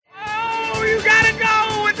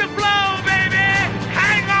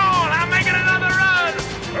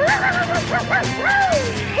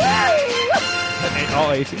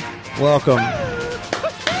all 18. Welcome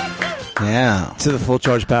Yeah. to the Full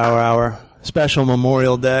Charge Power Hour special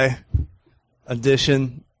Memorial Day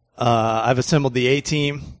edition. I've assembled the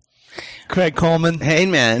A-team. Craig Coleman. Hey,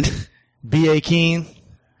 man. B.A. Keane.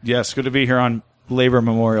 Yes, good to be here on Labor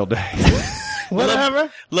Memorial Day.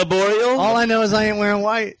 Whatever. Laborial? All I know is I ain't wearing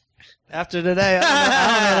white. After today,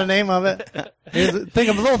 I don't know the name of it. Here's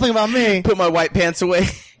the little thing about me. Put my white pants away.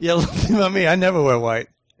 Yeah, little thing about me. I never wear white.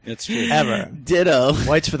 It's true. Ever. Ditto.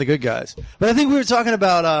 White's for the good guys. But I think we were talking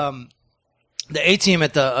about the A-team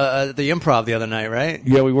at the Improv the other night, right?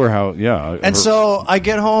 Yeah, we were. And so I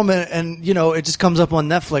get home and you know, it just comes up on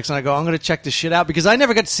Netflix and I go, I'm going to check this shit out because I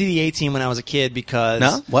never got to see the A-team when I was a kid because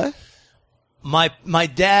No? What? my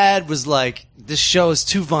dad was like, this show is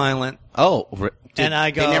too violent. Oh. And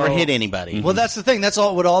I go, they never hit anybody. Well, that's the thing. That's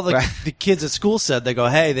all the kids at school said. They go,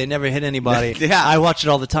 hey, they never hit anybody. Yeah. I watch it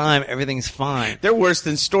all the time. Everything's fine. They're worse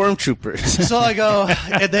than stormtroopers. So I go,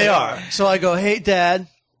 they are. So I go, hey, Dad,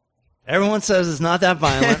 everyone says it's not that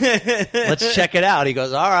violent. Let's check it out. He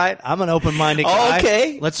goes, all right, I'm an open-minded guy.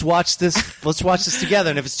 Okay. Let's watch this. Let's watch this together.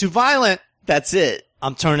 And if it's too violent, That's it.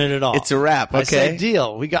 I'm turning it off. It's a wrap, okay? I said,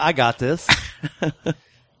 deal. I got this.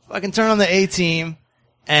 Fucking turn on the A-team.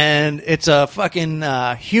 And it's a fucking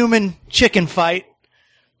human chicken fight.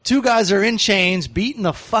 Two guys are in chains, beating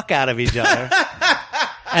the fuck out of each other.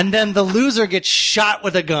 And then the loser gets shot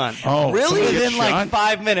with a gun. Oh, Really? Within like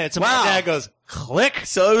 5 minutes. And Wow. my dad goes, click.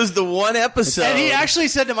 So it was the one episode. And he actually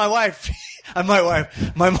said to my wife, my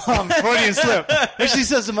mom, Freudian slip. And she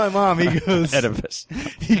says to my mom, he goes, Oedipus.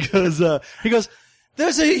 he goes,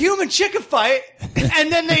 there's a human chicken fight, and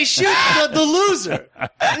then they shoot the loser.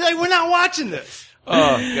 He's like, we're not watching this.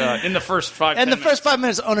 Oh, God. In the first 5 And the minutes. first 5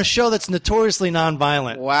 minutes on a show that's notoriously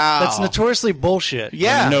nonviolent. Wow. That's notoriously bullshit.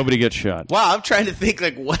 Yeah. Nobody gets shot. Wow, I'm trying to think,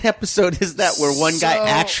 like, what episode is that where one guy So-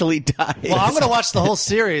 actually dies? Well, I'm going to watch the whole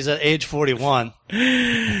series at age 41.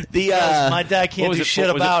 My dad What can't was do it? shit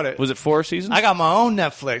about it. Was it 4 seasons? I got my own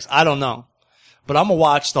Netflix. I don't know. But I'm going to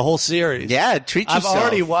watch the whole series. Yeah, treat I've yourself.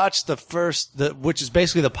 already watched the first, which is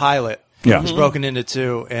basically the pilot. Yeah. It's broken into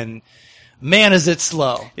two. And man, is it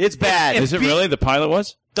slow. It's bad. Is it really? The pilot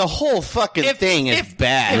was? The whole fucking thing is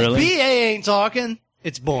bad. If Really? BA ain't talking,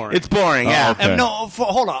 it's boring. It's boring, yeah. okay. And no,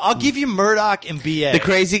 hold on. I'll give you Murdoch and BA. The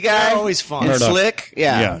crazy guy? They're always fun. And Murdoch. Slick?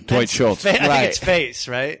 Yeah. Yeah. Dwight Schultz. I think Right. it's face,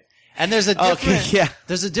 right? And there's a different, Okay, yeah.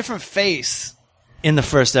 there's a different face in the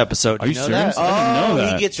first episode. Are you know serious? that? I didn't know Oh,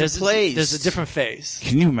 that. he gets There's replaced. there's a different face.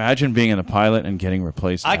 Can you imagine being in a pilot and getting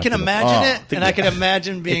replaced? I can after the- imagine Oh. it, and I can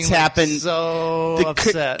imagine being It's like, happened- so The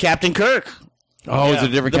upset. Captain Kirk. Oh, is Yeah. it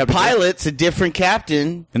a different The captain? pilot's a different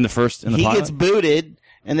captain. In the He pilot? gets booted,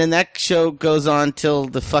 and then that show goes on till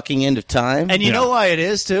the fucking end of time. And you Yeah. know why it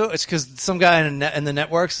is too? It's because some guy in the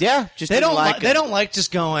networks. Yeah, just they didn't don't like they him. don't like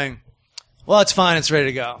just going. Well, it's fine. It's ready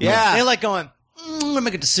to go. Yeah. they like going. I'm gonna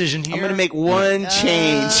make a decision here. I'm going to make one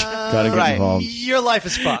change. Gotta get Right. involved. Your life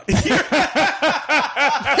is fucked.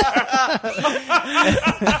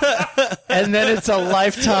 And then it's a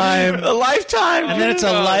lifetime. A lifetime. And then it's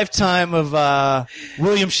a lifetime of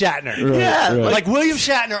William Shatner. Yeah, Right. Like William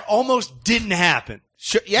Shatner almost didn't happen.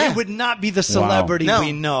 Sure, yeah. He would not be the celebrity No.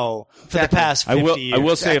 we know for Exactly. the past 50 years. I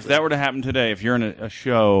will say, if that were to happen today, if you're in a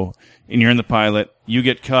show and you're in the pilot, you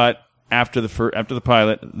get cut after the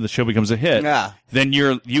pilot, the show becomes a hit. Yeah. Then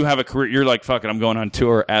you have a career. You're like, fuck it, I'm going on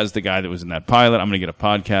tour as the guy that was in that pilot. I'm going to get a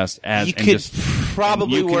podcast as You and could just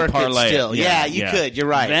probably you can work it parlay still. Yeah, you could. You're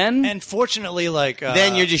right. Then And fortunately, like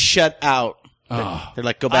then you're just shut out. They're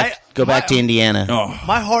like, go back to Indiana. oh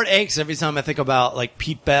my heart aches every time I think about like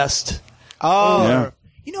Pete Best. Oh, Yeah.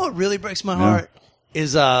 You know what really breaks my heart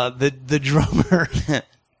is the drummer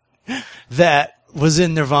that was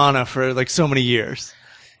in Nirvana for like so many years.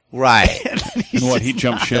 right. and what he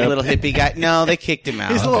jumped The ship. little hippie guy. No, they kicked him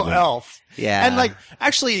out. He's a little elf. Yeah. And like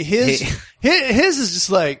actually his is just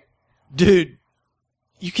like, dude,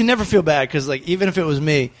 you can never feel bad because like even if it was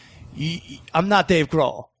me, I'm not Dave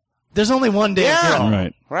Grohl. There's only one Dave Yeah. Grohl.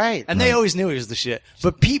 Right. Right. And they always knew he was the shit.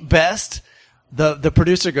 But Pete Best, the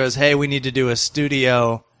producer goes, hey, we need to do a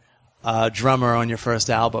studio drummer on your first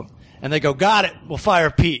album. And they go, got it. We'll fire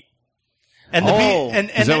Pete. And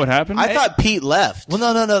the Is that what happened? I thought Pete left. Well,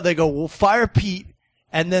 no. They go, we'll fire Pete.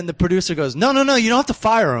 And then the producer goes, no. You don't have to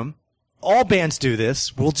fire him. All bands do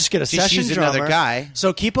this. We'll just get a Just session use drummer. another guy.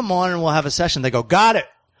 So keep him on and we'll have a session. They go, got it.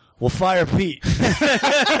 We'll fire Pete.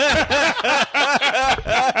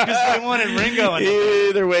 Because they wanted Ringo in it.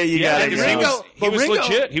 Either way, you yeah, got because it. Ringo- he was Ringo-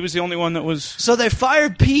 legit. He was the only one that was. So they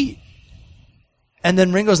fired Pete. And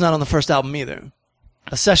then Ringo's not on the first album either.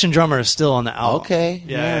 A session drummer is still on the album. Okay.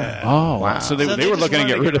 Yeah. Oh, wow. So they So they they were just looking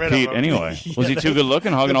to wanted get rid of Pete him. anyway. Yeah, Was he too good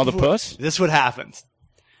looking, hogging all the puss? This what happens.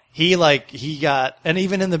 he got, and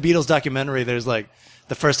even in the Beatles documentary, there's like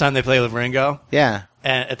the first time they play with Ringo. Yeah.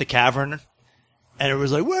 And at the Cavern, and it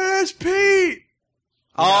was like, "Where's Pete?"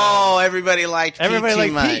 Oh, everybody liked Pete Everybody too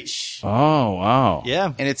liked much. Oh, wow.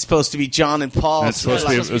 Yeah. And it's supposed to be John and Paul. It's supposed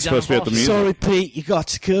to be at the music. Sorry, Pete, you got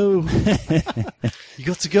to go. You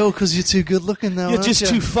got to go because you're too good looking now. You're aren't just you?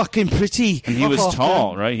 too fucking pretty. And he was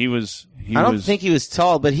tall, right? He was. I don't think he was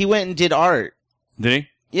tall, but he went and did art. Did he?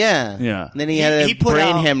 Yeah. Yeah. And then he had a put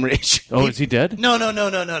brain out- hemorrhage. Oh, is he dead? No.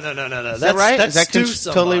 Is that right? That's Is that Stu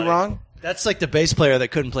totally somebody. wrong? That's like the bass player that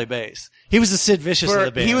couldn't play bass. He was the Sid Vicious of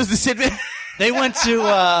the band. He was the Sid. They went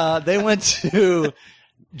to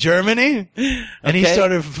Germany, and he Okay.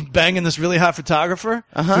 started banging this really hot photographer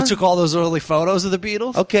who took all those early photos of the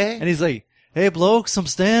Beatles. Okay. And he's like, "Hey, blokes, I'm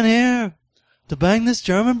staying here to bang this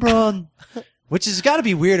German broad." Which has got to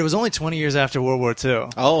be weird. It was only 20 years after World War II.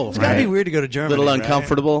 Oh, It's got to be right. weird to go to Germany. Little right?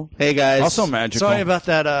 uncomfortable. Hey, guys. Also magical. Sorry about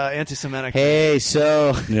that anti-Semitic. Hey,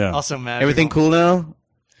 so Yeah. Also magical. everything cool now?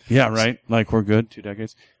 Yeah, right. Like we're good. 2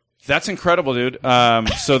 decades. That's incredible, dude.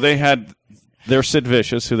 So they had their Sid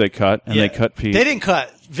Vicious, who they cut, and Yeah. they cut Pete. They didn't cut.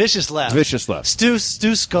 Vicious left. Vicious left. Stu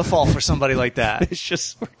Scuffle for somebody like that.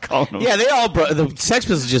 Vicious. We're calling him. Yeah, they all broke. The Sex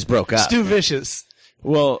Pistols just broke up. Stu Vicious.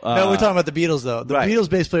 Well, No, we're talking about the Beatles, though. The right. Beatles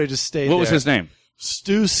bass player just stayed what was there. his name?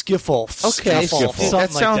 Stu Skiffle. Okay, Skiffle. Skiffle. Something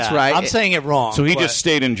That sounds like that. right. I'm saying it wrong. So he but just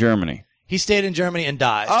stayed in Germany. he stayed in Germany and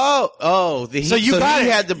died. Oh. so you got he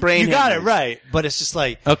it. had the brain. You got it hemorrhage. right. But it's just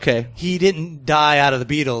like Okay. he didn't die out of the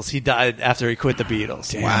Beatles. He died after he quit the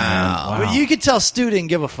Beatles. Wow. But you could tell Stu didn't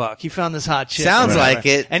give a fuck. He found this hot chick. Sounds or whatever, like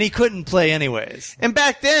it. And he couldn't play anyways. And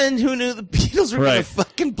back then, who knew the Beatles were going Right. to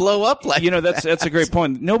fucking blow up like You know, that's a great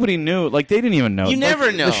point. Nobody knew. Like they didn't even know. You never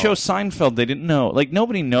Like, know. The show Seinfeld, they didn't know. Like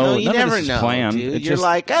nobody knows. No, you None never of this know, is planned. dude. It's You're just,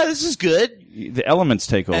 like, oh, this is good. the elements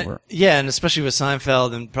take over. Yeah, and especially with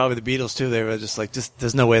Seinfeld and probably the Beatles too, they were just like,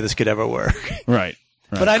 there's no way this could ever work. Right.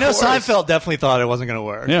 But I know course. Seinfeld definitely thought it wasn't going to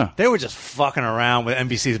work. Yeah. They were just fucking around with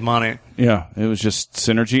NBC's money. Yeah, it was just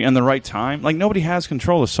synergy and the right time. Like nobody has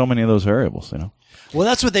control of so many of those variables. You know. Well,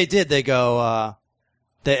 that's what they did. They go,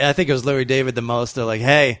 I think it was Larry David the most. They're like,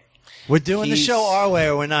 hey, we're doing the He's- show our way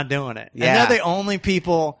or we're not doing it. Yeah. And they're the only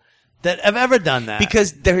people that have ever done that.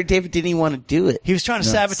 Because David didn't even want to do it. he was trying to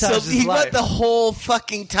sabotage So his he life. went the whole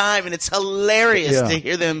fucking time, and it's hilarious Yeah. to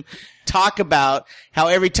hear them talk about how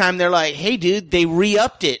every time they're like, "Hey, dude, they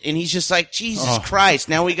re-upped it," and he's just like, "Jesus Christ,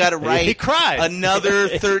 now we got to write He cried. another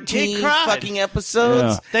He 13 cried. fucking episodes."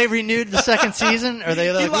 Yeah. They renewed the second season, or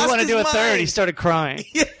they like, we lost want to his do a third. mind. He started crying.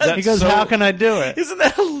 Yeah. He That's goes, so- how can I do it? Isn't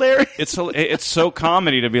that hilarious? It's so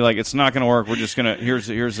comedy to be like, it's not going to work. We're just going to here's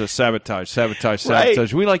a sabotage.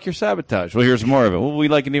 Right. We like your sabotage. Well, here's more of it. Well, we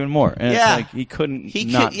like it even more. And Yeah. it's like he couldn't. He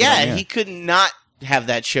not could, yeah, get on the he could not have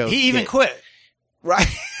that show. He even hit. quit. Right.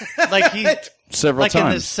 Like he, several like times.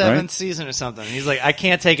 in the seventh right? season or something. He's like, I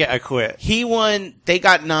can't take it. I quit. He won. They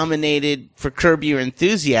got nominated for Curb Your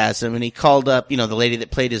Enthusiasm, and he called up, the lady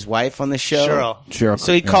that played his wife on the show. Cheryl.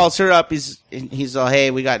 So he Yeah. calls her up. He's all,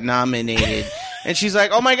 "Hey, we got nominated," and she's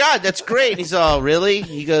like, "Oh my god, that's great." And he's all, "Really?"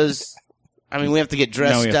 He goes, "I mean, we have to get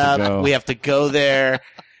dressed we have to up. go." We have to go there."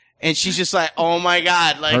 And she's just like, "Oh my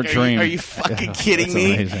god, like, Her dream. are you fucking Yeah, kidding that's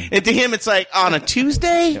me?" amazing. And to him, it's like on a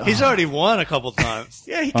Tuesday. He's already won a couple times.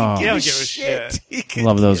 Yeah, he Oh. can He give, don't a give a shit. shit. He can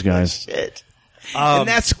Love those give a guys. shit. And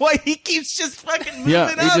that's why he keeps just fucking moving Yeah,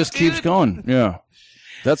 up, he just keeps dude. going. Yeah.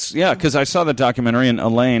 Because I saw the documentary, and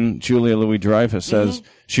Elaine, Julia Louis-Dreyfus, says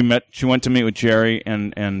she went to meet with Jerry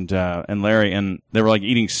and Larry, and they were like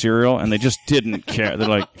eating cereal, and they just didn't care. They're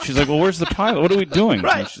like, she's like, "Well, where's the pilot? What are we doing?"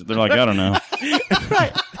 Right. They're like, "I don't know."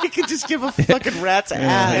 Right. He could just give a fucking rat's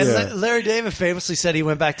ass. And Yeah. Larry David famously said he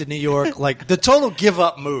went back to New York, like the total give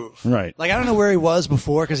up move. Right. Like I don't know where he was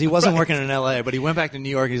before because he wasn't working in LA, but he went back to New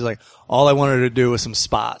York. He's like, all I wanted to do was some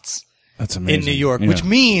spots That's amazing. in New York, Yeah. which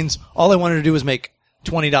means all I wanted to do was make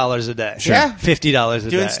 $20 a day. Sure. Yeah. $50 a day.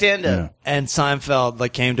 Doing stand up. Yeah. And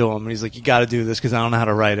Seinfeld came to him and he's like, you got to do this because I don't know how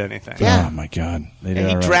to write anything. Yeah. Oh my God. They And did he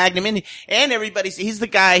all right. dragged him in. And he's the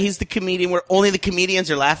guy, he's the comedian where only the comedians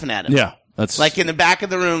are laughing at him. Yeah. That's Like in the back of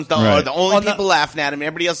the room, Right. the only On the- people laughing at him.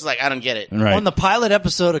 Everybody else is like, I don't get it. right. On the pilot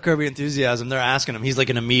episode of Curb Your Enthusiasm, they're asking him. He's like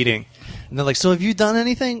in a meeting, and they're like, "So have you done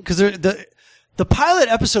anything?" Because the pilot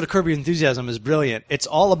episode of Curb Your Enthusiasm is brilliant. It's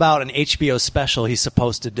all about an HBO special he's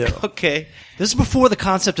supposed to do. Okay. This is before the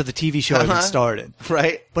concept of the TV show even started.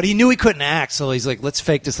 Right. But he knew he couldn't act, so he's like, "Let's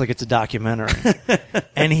fake this like it's a documentary."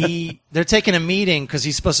 And they're taking a meeting because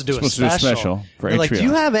he's supposed to do Supposed to do a special. special for They're like, HBO. "Do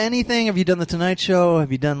you have anything? Have you done the Tonight Show?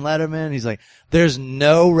 Have you done Letterman?" He's like, "There's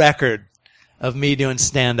no record of me doing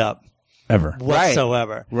stand up Ever.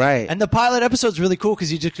 whatsoever." Right. And the pilot episode's really cool because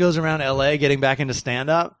he just goes around LA getting back into stand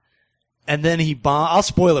up. And then he bombed. I'll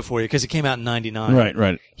spoil it for you because it came out in 99.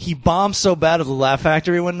 Right. He bombed so bad at the Laugh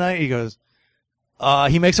Factory one night. He goes,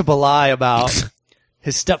 he makes up a lie about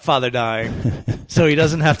his stepfather dying, so he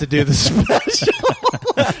doesn't have to do the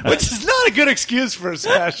special, which is not a good excuse for a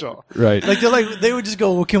special. Right. Like they would just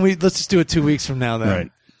go, well, let's just do it 2 weeks from now then.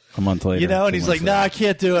 Right. A month later. You know, and he's like, "No, I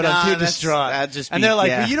can't do it. I'm too that's- distraught." that'd just And be- they're like,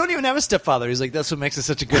 yeah. "But you don't even have a stepfather." He's like, "That's what makes it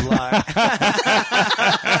such a good lie."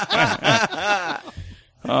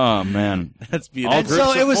 Oh man, That's beautiful. All And groups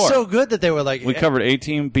so of it was four. so good that they were like, We covered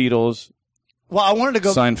A-Team, Beatles, well, I wanted to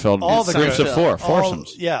go Seinfeld, all the groups good- of four, all-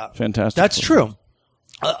 foursomes. Yeah, Fantastic. That's foursome. true.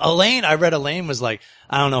 I read Elaine was like,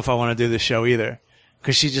 I don't know if I want to do this show either,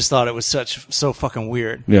 because she just thought it was so fucking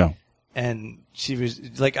weird. Yeah. And she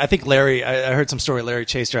was like, I think Larry, I heard some story. Larry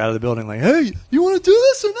chased her out of the building, like, "Hey, you want to do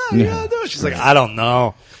this or not? You Yeah. gotta do it." She's like, "I don't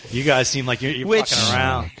know. You guys seem like you're fucking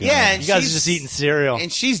around. Yeah, and You guys are she's- just eating cereal."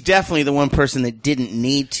 And she's definitely the one person that didn't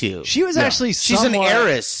need to. She was actually She's an somewhat-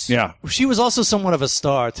 heiress. Yeah. She was also somewhat of a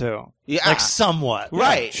star too. Yeah. Like somewhat.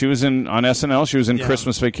 Right. She was on SNL. She was in Yeah.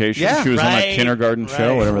 Christmas Vacation. Yeah, she was on that right, kindergarten show,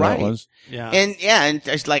 right, whatever right. that was. Yeah. And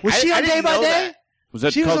it's like Was I, she I on didn't Day by know Day? that. Was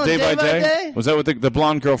that She was called on Day by Day? Day? Was that with the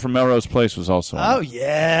blonde girl from Melrose Place was also on Oh it.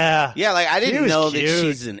 yeah. Yeah, like I She didn't was know that cute.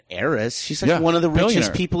 she's an heiress. She's like Yeah, one of the richest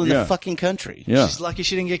billionaire. people in Yeah. the fucking country. Yeah. She's lucky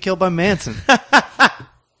she didn't get killed by Manson.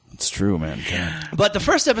 It's true, man. God. But the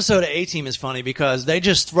first episode of A-Team is funny because they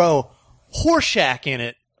just throw Horshack in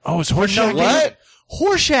it. Oh, it's Horseshoe. What?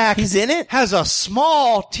 Horshack He's in it? has a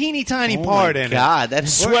small, teeny tiny Oh part my in God,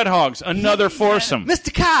 that's Sweat Hogs, another foursome. it.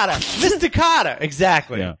 Mr. Carter.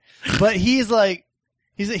 Exactly. Yeah. But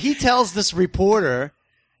he tells this reporter,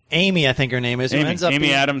 Amy, I think her name is, who ends up Amy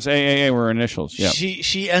being, Adams, AAA were initials. Yeah.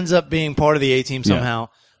 She ends up being part of the A-Team somehow.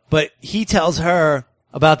 But he tells her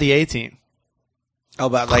about the A-Team.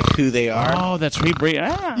 about like who they are. Oh, that's sweet. You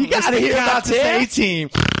gotta hear about this A-Team.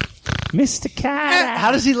 Mr. Carter.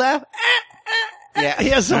 How does he laugh? Yeah, He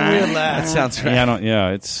has some weird laugh. that sounds right.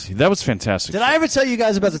 Yeah, that was fantastic. Did I ever tell you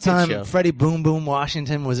guys about the It's a good time show. Freddie Boom Boom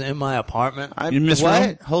Washington was in my apartment? You missed what?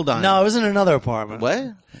 room? Hold on. No, it was in another apartment.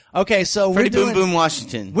 What? Okay, so Freddie we're doing, Boom Boom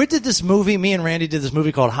Washington. we did this movie. Me and Randy did this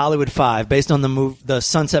movie called Hollywood 5, based on the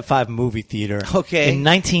Sunset 5 movie theater. Okay. In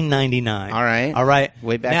 1999. All right.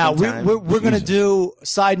 Way back now in time. we're going to do.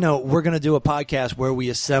 Side note: we're going to do a podcast where we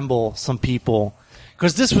assemble some people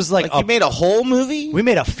because this was like, Like you made a whole movie? we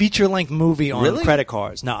made a feature-length movie on Really? credit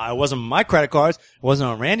cards. Now, it wasn't my credit cards. It wasn't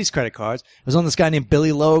on Randy's credit cards. It was on this guy named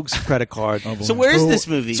Billy Logue's credit card. So where is this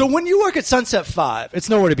movie? So when you work at Sunset 5, it's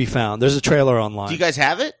nowhere to be found. There's a trailer online. Do you guys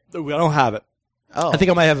have it? I don't have it. Oh, I think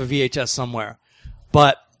I might have a VHS somewhere.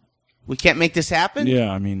 But we can't make this happen. Yeah,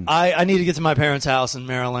 I mean, I need to get to my parents' house in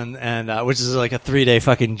Maryland, and which is like a 3-day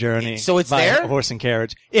fucking journey. So it's by there? horse and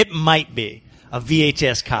carriage. It might be a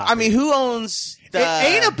VHS copy. I mean, who owns the? it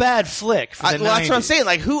ain't a bad flick for the 90s. well, that's what I'm saying.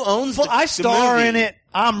 Like, who owns? Well, I the star movie? in it.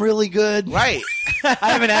 I'm really good. Right. I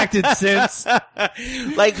haven't acted since.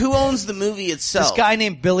 Like, who owns the movie itself? This guy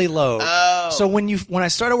named Billy Logue. Oh. So when I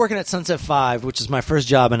started working at Sunset 5, which is my first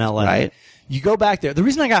job in LA, Right. you go back there. The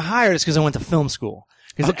reason I got hired is because I went to film school.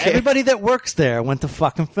 Because Okay. everybody that works there went to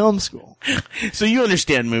fucking film school. So you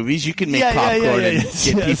understand movies. You can make Yeah, yeah, popcorn yeah, and yes,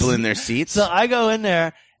 get yes. people in their seats. So I go in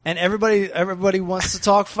there, and everybody wants to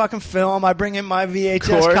talk fucking film. I bring in my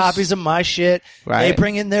VHS Course. copies of my shit. Right. They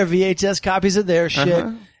bring in their VHS copies of their shit.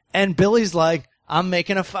 Uh-huh. And Billy's like, I'm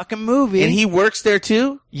making a fucking movie. And he works there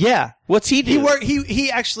too? yeah. What's he do?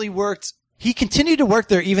 He actually worked. He continued to work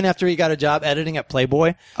there even after he got a job editing at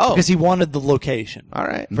Playboy. Oh. Because he wanted the location. All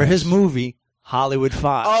right. For his movie, Hollywood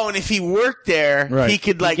 5. Oh, and if he worked there, Right. he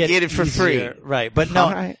could like get it for easier. free. Right. But no,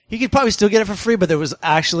 All right. he could probably still get it for free, but there was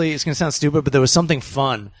actually, it's going to sound stupid, but there was something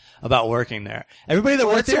fun about working there. Everybody that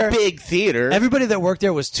Well, worked it's there, a big theater. everybody that worked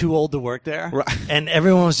there was too old to work there. Right. And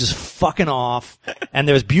everyone was just fucking off. And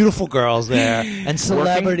there was beautiful girls there and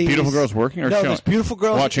celebrities. Beautiful girls working or no, showing? there's beautiful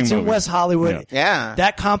girls. Watching it's in movies. West Hollywood. Yeah.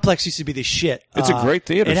 That complex used to be the shit. It's a great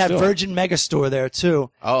theater It had still. Virgin Megastore there too.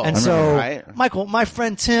 Oh, and I so remember, right. Michael, my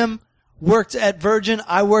friend Tim worked at Virgin.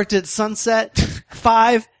 I worked at Sunset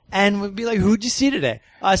 5, and would be like, "Who'd you see today?"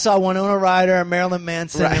 I saw Winona Ryder, Marilyn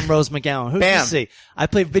Manson, Right. and Rose McGowan. Who'd Bam. you see? I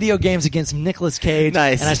played video games against Nicolas Cage,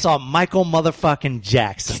 Nice. and I saw Michael motherfucking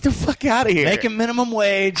Jackson. Get the fuck out of here. Making minimum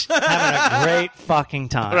wage, having a great fucking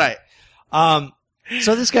time. right.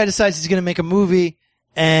 So this guy decides he's going to make a movie,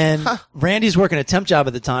 and Randy's working a temp job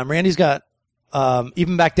at the time. Randy's got,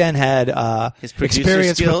 even back then, had His producer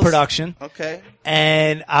experience with skills. production. Okay.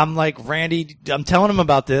 And I'm like, Randy, I'm telling him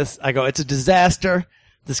about this. I go, it's a disaster.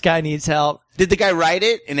 This guy needs help. Did the guy write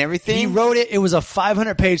it and everything? He wrote it. It was a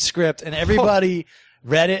 500-page script, and everybody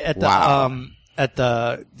read it at the Wow.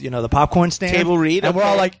 the popcorn stand. Table read? And we're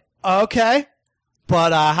all Okay. like, Okay.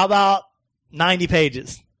 But how about 90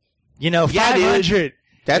 pages? You know, Yeah, dude. 500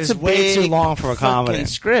 That's is a way big too long for a comedy. fucking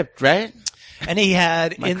script, right? And he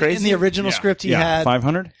had, Am I in crazy? the original script, he had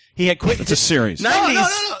 500. He had quit. It's a series. No. No.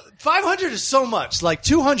 500 is so much. Like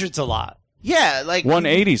 200's a lot. Yeah, like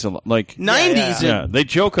 180's a lot. Like 90s. Yeah, they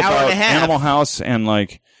joke Hour and about a half. Animal House and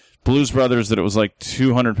like Blues Brothers that it was like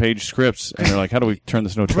 200-page scripts, and they're like, "How do we turn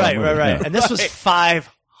this into a 12 movie?" Right. Yeah. And this was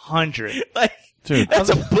 500. Like, Dude, that's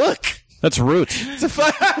a book. that's Roots. It's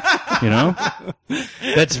a You know?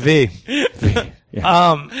 That's V.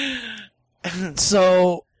 Yeah.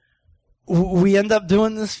 So we end up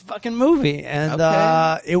doing this fucking movie, and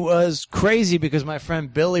Okay. it was crazy because my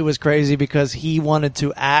friend Billy was crazy because he wanted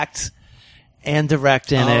to act and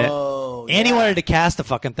direct in it. And he wanted to cast the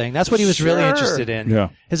fucking thing. That's what he was really Sure. interested in. Yeah.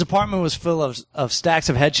 His apartment was full of stacks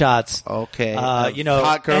of headshots. Okay. You know,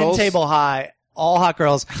 hot girls. end table high, all hot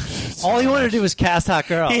girls. All he wanted to do was cast hot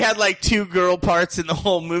girls. He had like 2 girl parts in the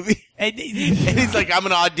whole movie. And he's like, I'm going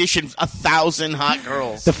to audition 1,000 hot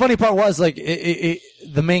girls. The funny part was, like,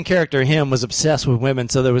 the main character, him, was obsessed with women,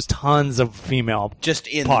 so there was tons of female Just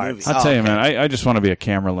in parts. the movie. I'll tell you, man, I just want to be a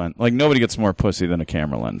camera lens. Like, nobody gets more pussy than a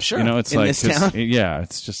camera lens. Sure. You know, it's In like, this town? yeah,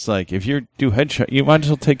 it's just like, if you do headshot, you might as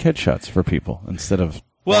well take headshots for people instead of,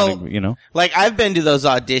 Well, you know? Like, I've been to those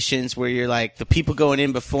auditions where you're like, the people going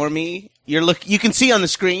in before me, you can see on the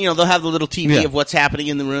screen, you know, they'll have the little TV Yeah. of what's happening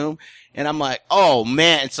in the room. And I'm like, oh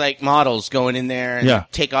man, it's like models going in there and Yeah.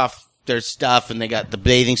 take off their stuff and they got the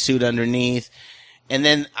bathing suit underneath. And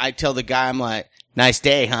then I tell the guy, I'm like, nice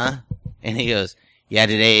day, huh? And he goes, yeah,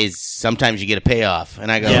 today is, sometimes you get a payoff.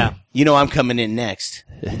 And I go, Yeah. you know, I'm coming in next.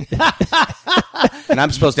 And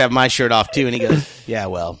I'm supposed to have my shirt off too. And he goes, yeah,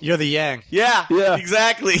 well. You're the yang. Yeah,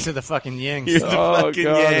 exactly. To the fucking yang. You're the Oh, fucking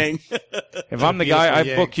God. yang. If I'm the guy, I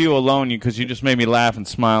beautiful book you alone because you just made me laugh and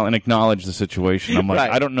smile and acknowledge the situation. I'm like,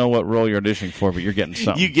 Right. I don't know what role you're auditioning for, but you're getting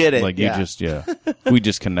something. You get it, Like, yeah. we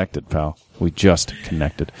just connected, pal. We just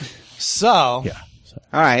connected. So, Yeah.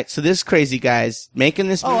 All right, so this crazy guy's making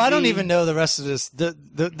this movie. I don't even know the rest of this. The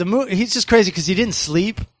movie. He's just crazy because he didn't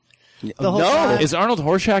sleep the whole No. time. Is Arnold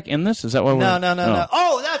Horshack in this? Is that why we're... No.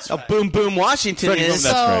 Oh, that's right. Boom Boom Washington Freddie is.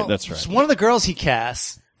 Boom, that's right. So one of the girls he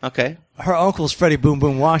casts, Okay. her uncle's Freddie Boom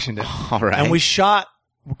Boom Washington. All right. And we shot,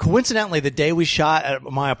 coincidentally, the day we shot at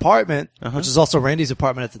my apartment, which is also Randy's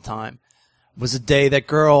apartment at the time, was the day that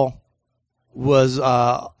girl was,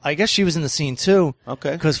 I guess she was in the scene too.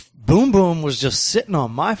 Okay. Because Boom Boom was just sitting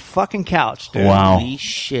on my fucking couch, dude. Wow. Holy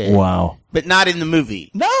shit. Wow. But not in the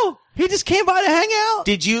movie. No! He just came by to hang out.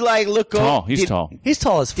 Did you like look Tall. over? He's tall. He's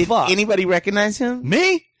tall as Did fuck. anybody recognize him?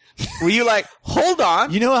 Me? Were you like, hold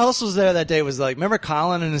on, You know who else was there that day? Was like, remember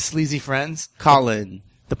Colin and his sleazy friends? Colin?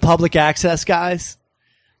 The public access guys?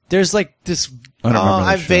 There's like this, I don't remember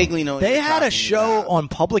I that show. vaguely know. What they you're had a talking show about. on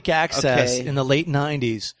public access Okay. in the late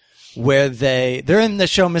 90s where they're in the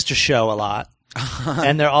show Mr. Show a lot.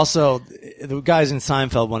 And they're also, the guys in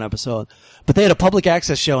Seinfeld one episode, but they had a public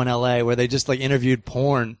access show in LA where they just like interviewed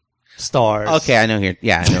porn stars. Okay, I know here.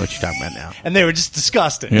 Yeah, I know what you're talking about now. And they were just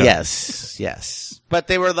disgusting. Yeah. Yes. But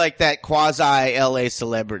they were like that quasi LA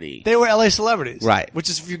celebrity. They were LA celebrities. Right. Which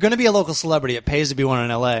is, if you're going to be a local celebrity, it pays to be one in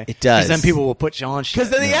LA. It does. Because then people will put you on shit. Because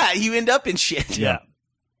then, you end up in shit. Yeah.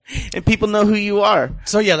 And people know who you are.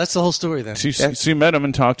 So yeah, that's the whole story then. So you met him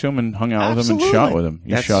and talked to him and hung out with him and Absolutely. shot with him. You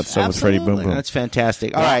That's- shot stuff with Freddie Boom absolutely. Boom. That's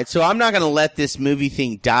fantastic. All right, so I'm not going to let this movie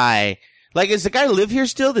thing die. Like, is the guy live here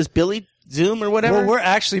still? This Billy Zoom or whatever? Well, we're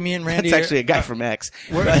actually, me and Randy. That's actually a guy from X.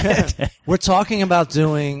 We're talking about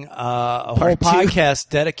doing a whole Part 2. podcast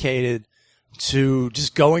dedicated to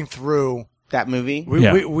just going through. That movie?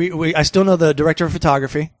 Yeah. I still know the director of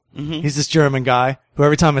photography. Mm-hmm. He's this German guy who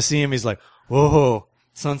every time I see him, he's like, "Whoa,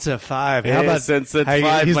 Sunset 5. How Yeah, about Sunset how you-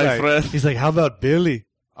 5, he's my like, friend." He's like, how about Billy?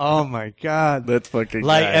 Oh my God. That's fucking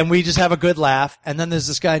Like, and we just have a good laugh. And then there's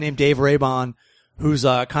this guy named Dave Raybon who's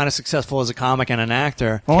kind of successful as a comic and an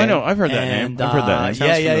actor. Oh, I know. I've heard that And, name. I've heard that name.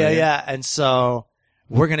 Sounds familiar. Yeah. And so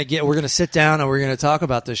we're gonna sit down and we're gonna talk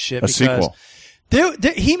about this shit A because sequel.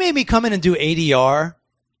 he made me come in and do ADR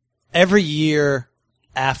every year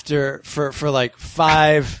after for like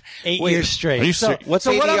 8 Wait, years straight. are you so, serious? What's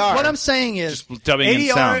so ADR? what I'm saying is Dubbing in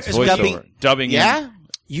ADR sounds, is voiceover. Dubbing Yeah? in.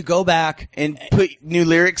 you go back, And put new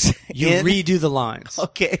lyrics you in? redo the lines.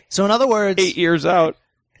 Okay. So in other words, 8 years out.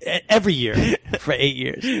 every year for 8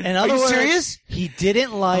 years. In other you words, serious? he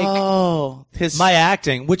didn't like Oh. my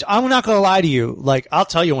acting, which I'm not going to lie to you. Like, I'll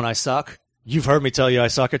tell you when I suck. You've heard me tell you I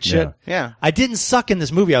suck at shit. Yeah. I didn't suck in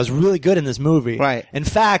this movie. I was really good in this movie. Right. In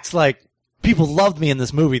fact, like, people loved me in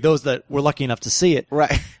this movie, those that were lucky enough to see it.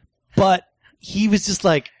 Right. But he was just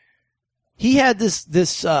like, he had this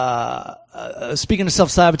speaking of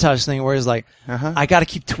self-sabotage thing where he's like, I got to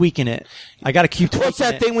keep tweaking it. I got to keep tweaking it. What's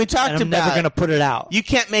that thing we talked and I'm about? never going to put it out. You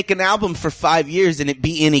can't make an album for 5 years and it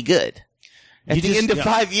be any good. At the end of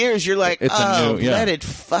 5 years, you're like, let it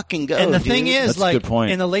fucking go. And the thing is, That's a like, good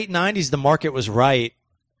point. in the late 90s, the market was right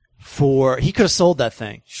he could have sold that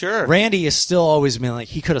thing. Sure. Randy is still always been like,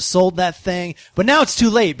 he could have sold that thing, but now it's too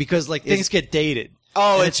late because, like, things get dated.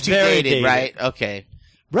 Oh, And it's too very dated, right? Okay.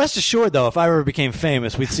 Rest assured, though, if I ever became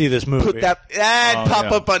famous, we'd see this movie. Put that ad pop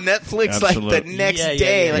yeah. up on Netflix like Absolutely. the next Yeah, yeah,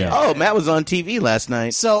 day. yeah, Like, yeah. oh, Matt was on TV last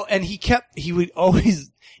night. So, and he would always,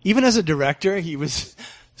 even as a director, he was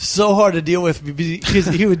so hard to deal with because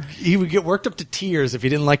he would get worked up to tears if he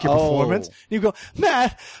didn't like your performance. He'd go,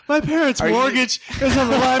 Matt, my parents' mortgage is on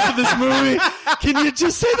the line for this movie. Can you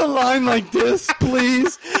just say the line like this,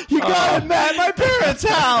 please? You got it, Matt. My parents'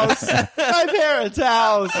 house. My parents'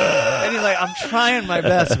 house. And he's like, I'm trying my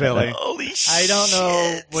best, Billy. Holy shit. I don't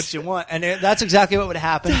know what you want. And that's exactly what would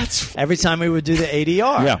happen every time we would do the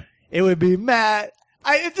ADR. Yeah. It would be, Matt,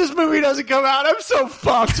 if this movie doesn't come out, I'm so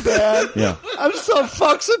fucked, man. Yeah. I'm so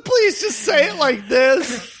fucked, so please just say it like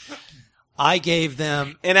this. I gave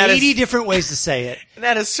them And at 80 different ways to say it. And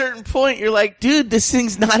at a certain point, you're like, dude, this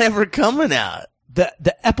thing's not ever coming out.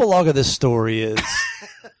 The epilogue of this story is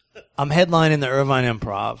I'm headlining the Irvine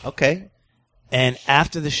Improv. Okay. And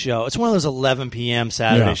after the show, it's one of those 11 p.m.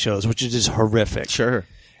 Saturday Yeah. shows, which is just horrific. Sure.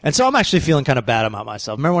 And so I'm actually feeling kind of bad about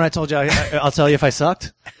myself. Remember when I told you I'll tell you if I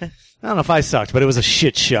sucked? I don't know if I sucked, but it was a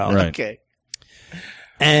shit show. Right. Okay.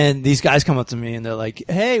 And these guys come up to me and they're like,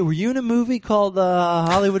 hey, were you in a movie called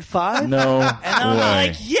Hollywood 5? No And I'm way.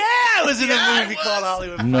 like, yeah, I was in a movie called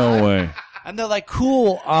Hollywood 5. No way. And they're like,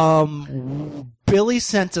 cool, Billy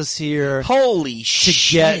sent us here Holy to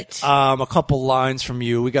shit. get a couple lines from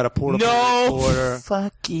you. We got a portable recorder.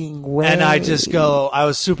 fucking way. And I just go, I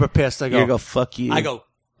was super pissed. I You go, go, fuck you. I go,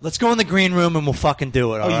 let's go in the green room and we'll fucking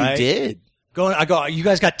do it, all oh, right? you did? I go, you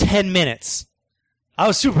guys got 10 minutes. I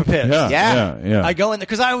was super pissed. Yeah. I go in there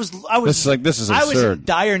because I was This is I was in absurd.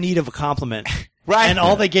 dire need of a compliment. Right. And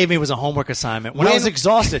all they gave me was a homework assignment. When I was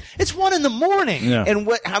exhausted. It's 1 a.m. Yeah. And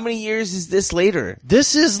how many years is this later?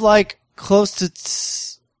 This is like close to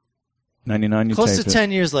 99. You close taped to it.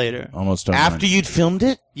 10 years later. Almost done. After you'd filmed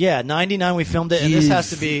it? Yeah, 99 we filmed it, and this has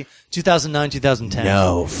to be 2009, 2010.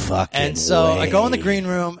 No fucking And so way. I go in the green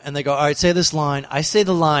room, and they go, all right, say this line. I say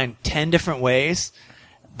the line 10 different ways.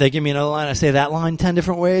 They give me another line. I say that line 10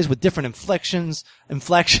 different ways with different inflections,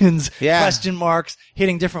 Yeah. question marks,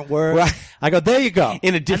 hitting different words. Right. I go, there you go.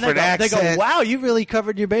 In a And different they go, accent. They go, wow, you really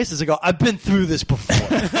covered your bases. I go, I've been through this before.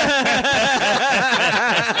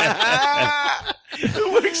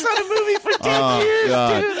 Who works on a movie for 10 years,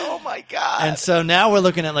 God. dude? Oh my god. And so now we're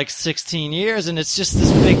looking at like 16 years, and it's just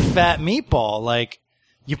this big fat meatball. Like,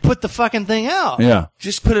 you put the fucking thing out. Yeah.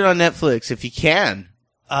 Just put it on Netflix if you can.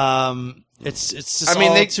 It's just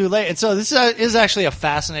all too late. And so this is actually a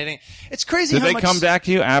fascinating. It's crazy. Did how they much, come back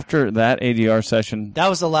to you after that ADR session? That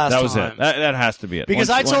was the last. That was time. it. That has to be it. Because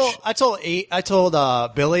I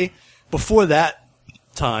told Billy before that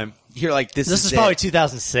time. You're like, this This is probably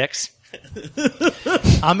 2006.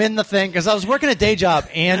 I'm in the thing because I was working a day job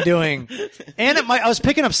and doing, I was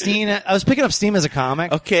picking up steam. I was picking up steam as a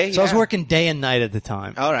comic. Okay, so I was yeah. working day and night at the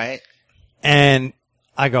time. All right. And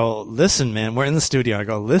I go, listen, man, we're in the studio. I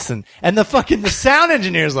go, listen, and the sound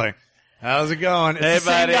engine's like, how's it going? It's Hey, the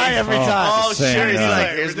same buddy. guy every Oh. time. Oh, Same sure. He's guy. like,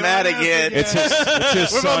 here's Matt again. It's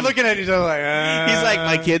his We're son. both looking at each other like, He's like,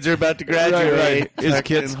 my kids are about to graduate. His Fucking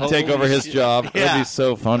kids holy take over his shit. job. Yeah. That'd be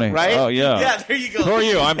so funny. Right? Oh, yeah. Yeah, there you go. Who are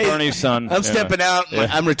you? I'm Hey, Bernie's son. I'm Yeah. stepping out. Yeah.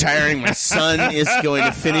 I'm retiring. My son is going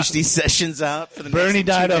to finish these sessions out for the Bernie next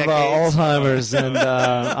died 2 of decades. Alzheimer's, and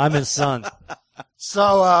I'm his son.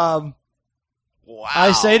 So Wow.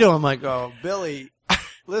 I say to him, I go, Billy,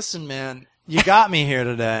 listen, man, you got me here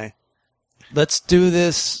today. Let's do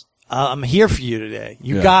this. I'm here for you today.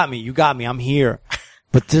 You got me. I'm here.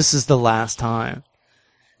 But this is the last time.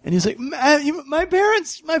 And he's like, my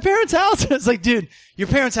parents' house. It's like, dude, your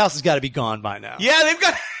parents' house has got to be gone by now. Yeah, they've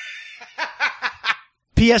got.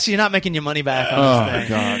 P.S. You're not making your money back on Oh, this thing.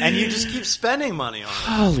 God. And you just keep spending money on it.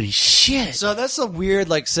 Holy shit. So that's a weird,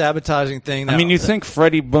 like, sabotaging thing. I mean, you think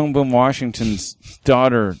Freddie Boom Boom Washington's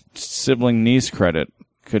daughter, sibling, niece credit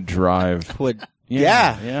could drive. Would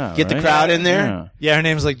Yeah. get the right? crowd in there. Yeah. Yeah, her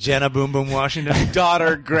name's like Jenna Boom Boom Washington.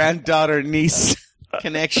 Daughter, granddaughter, niece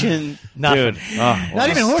connection. Nothing. Dude. Oh, Not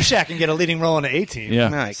even Horseshack can get a leading role in an A-Team. Yeah.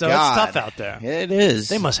 My So God. it's tough out there. It is.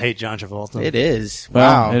 They must hate John Travolta. It is.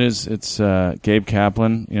 Well, Wow. it is. It's Gabe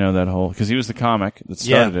Kaplan. You know that whole because he was the comic that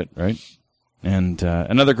started it, right? And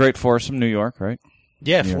another great foursome, New York, right?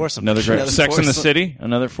 Yeah, foursome. Another great Another Sex in the foursome. City.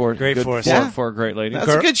 Another Great good foursome. Yeah. four great ladies.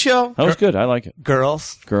 That's a good show. That was good. I like it.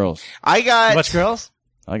 Girls. Girls. I got Much girls?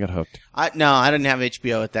 I got hooked. No, I didn't have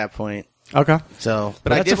HBO at that point. Okay. So, but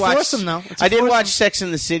But I that's did a watch. foursome, though. It's a I did foursome. watch Sex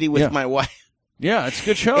in the City with Yeah. my wife, Yeah, it's a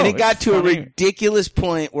good show. and it got It's to a funny. ridiculous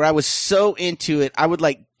point where I was so into it, I would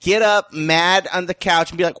like get up mad on the couch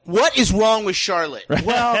and be like, "What is wrong with Charlotte?"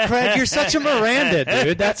 Well, Craig, you're such a Miranda,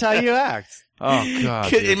 dude. That's how you act. Oh God.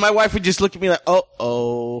 dude. And my wife would just look at me like,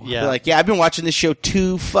 "Oh, Yeah. Be like, yeah, I've been watching this show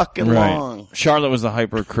too fucking long." Charlotte was the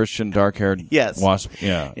hyper Christian, dark haired Yes. wasp.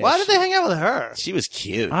 Yeah. Why did they hang out with her? She was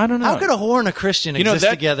cute. I don't know. How could a whore and a Christian You know,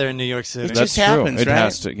 exist that- together in New York City? It That's just happens, true. It right?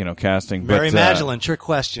 has to, casting. Mary but, Magdalene, trick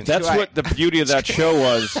question. That's Right. what the beauty of that show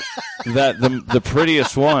was. That the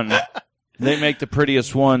prettiest one, they make the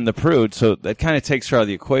prettiest one the prude, so that kind of takes her out of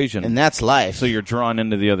the equation. And that's life. So you're drawn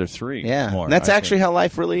into the other three. yeah, more, and that's I actually think. how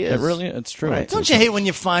life really is. It's true. Right. It's- Don't you hate when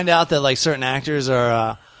you find out that like certain actors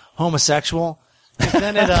are homosexual? 'Cause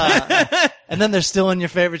then and then they're still in your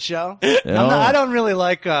favorite show. I don't really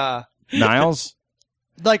like Niles?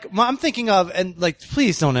 I'm thinking of, and like,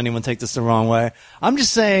 please don't anyone take this the wrong way. I'm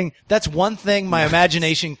just saying that's one thing my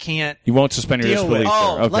imagination can't You won't suspend your deal with. disbelief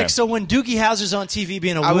there. Okay. Like, so when Doogie Howser's on TV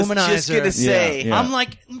being a I was womanizer, just gonna say, Yeah. I'm like,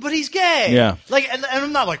 but he's gay. Yeah. Like, and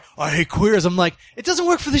I'm not like, I hate queers. I'm like, it doesn't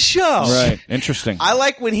work for the show. Right. Interesting. I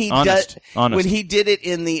like when he Honest. when he did it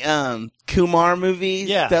in the Kumar movies.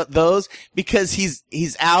 Yeah. Those because he's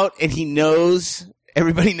out and he knows.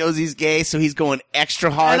 Everybody knows he's gay, so he's going extra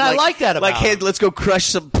hard. And I like that about like, hey, him. let's go crush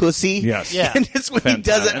some pussy. Yes. Yeah. And it's when he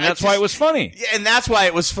does it, And that's why it was funny. Yeah, and that's why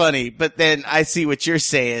it was funny. But then I see what you're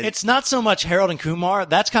saying. It's not so much Harold and Kumar.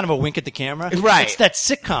 That's kind of a wink at the camera. Right. It's that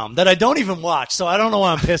sitcom that I don't even watch, so I don't know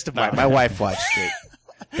why I'm pissed about my it. wife watched it.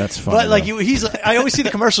 That's funny. But like though. I always see the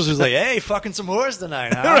commercials. Who's like, "Hey, fucking some whores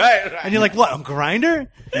tonight, huh?" Right. And you're like, "What? I'm Grinder?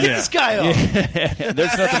 Get this guy off!"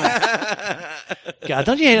 There's nothing. God,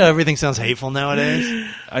 don't you hate how everything sounds hateful nowadays?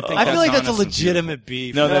 I think I feel like that's a honest and legitimate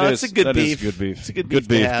beef. No, that it's is a good that is beef. good beef. It's a good Good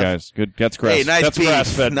beef to beef, have. guys. Good. That's grass. Hey, nice that's beef.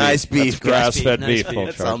 grass-fed Nice beef. That's grass-fed Nice beef. beef. full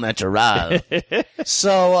That's charge. all natural.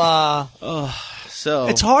 So So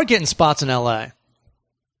it's hard getting spots in L.A.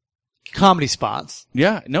 Comedy spots,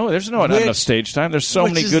 Yeah. No, there's not Which- enough stage time. There's so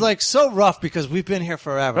which many is good. like so rough because we've been here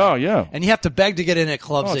forever. Oh yeah. And you have to beg to get in at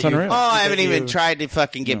clubs Oh, it's that you. unreal. Oh, I haven't that even you- tried to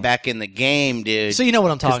fucking get back in the game, dude. So you know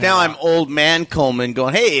what I'm Because talking now about. I'm old man Coleman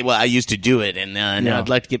going, hey, well, I used to do it, and now I'd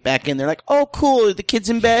like to get back in. They're like, oh, cool, are the kids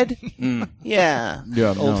in bed? Yeah. Yeah,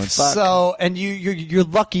 no, Old it's- fuck. So, and you're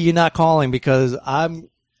lucky you're not calling because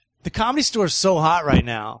the Comedy Store is so hot right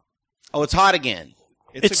now. Oh, it's hot again.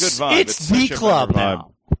 It's a good vibe. It's such the a better club vibe. now.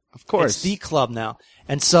 Of course. It's the club now.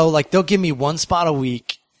 And so, like, they'll give me one spot a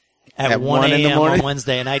week at 1 1 in the a.m. morning? on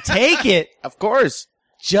Wednesday, and I take it Of course.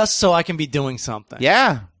 just so I can be doing something.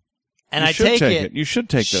 Yeah. And You I should take take it. You should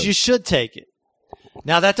take those. You should take it.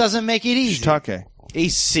 Now, that doesn't make it easy. Shiitake.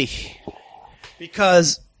 AC.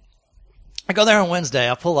 Because I go there on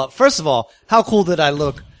Wednesday. I pull up. First of all, how cool did I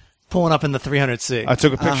look pulling up in the 300C? I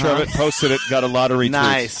took a picture of it, posted it, got a lot of retweets.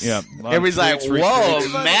 Nice. Yeah. A lot of Everybody's like, tweets, whoa,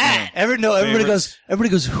 retweets. Matt. Everybody Favorites.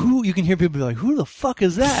 goes, who? You can hear people be like, who the fuck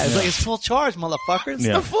is that? It's like, it's full charge, motherfuckers.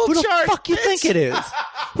 Yeah. The full who the charge, fuck you bitch. think it is?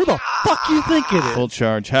 Who the fuck you think it is? Full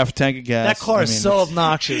charge, half a tank of gas. That car I is mean, so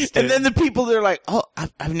obnoxious, dude. And then the people, they're like, oh,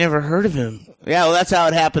 I've never heard of him. Yeah, well, that's how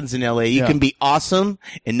it happens in L.A. You Yeah. can be awesome,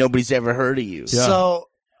 and nobody's ever heard of you. Yeah. So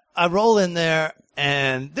I roll in there,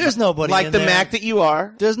 and there's nobody Like in the there. Mac that you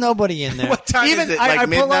are. There's nobody in there. What time is it? Like I pull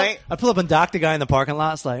midnight? up, I pull up and Doc the guy in the parking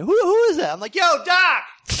lot. It's like, who is that? I'm like, yo, Doc.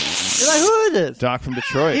 He's like, who is this? Doc from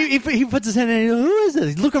Detroit. He puts his hand in. He goes, who is this?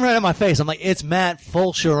 He's looking right at my face. I'm like, it's Matt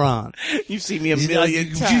Fulcheron. You've seen me a He's like,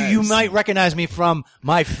 million times. you might recognize me from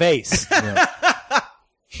my face.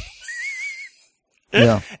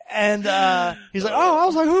 Yeah. And he's like, oh, I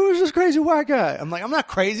was like, who is this crazy white guy? I'm like, I'm not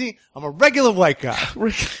crazy. I'm a regular white guy.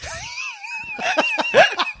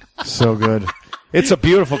 So good. It's a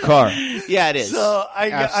beautiful car. Yeah, it is. So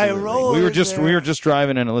I Absolutely. roll. We were in just there. we were just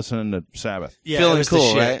driving and listening to Sabbath. Yeah, feeling it was the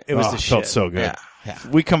cool, shit. right? It was Oh, the it shit. felt so good. Yeah. Yeah.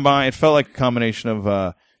 We combined. It felt like a combination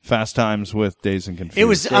of Fast Times with Dazed and Confused. It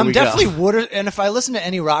was. There I'm we go. definitely Wooder. And if I listen to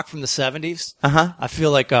any rock from the '70s, I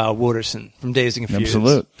feel like Wooderson from Dazed and Confused.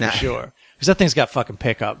 Absolute. for Nah. sure. Because that thing's got fucking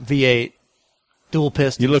pickup. V8, dual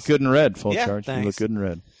pistons. You look good in red. Full Yeah, charge. You thanks. look good in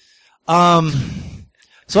red.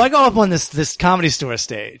 So I go up on this Comedy Store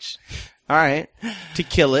stage, All right. To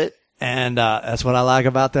kill it. and that's what I like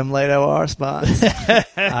about them late OR spots.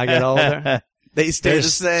 I get older. They stay the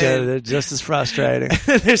same. They're just as frustrating.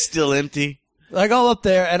 They're still empty. I go up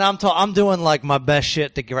there and I'm doing like my best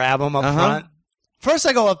shit to grab them up front. First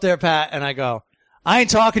I go up there, Pat, and I go, I ain't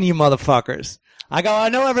talking to you motherfuckers. I go, I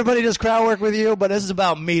know everybody does crowd work with you, but this is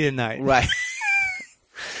about me tonight. Right.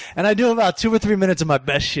 And I do about 2 or 3 minutes of my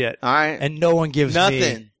best shit. All right. And no one gives Nothing.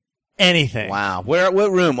 me anything. Wow. What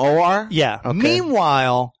room? OR? Yeah. Okay.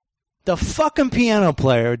 Meanwhile, the fucking piano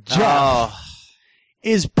player, Jeff,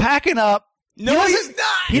 is packing up. No, he's not.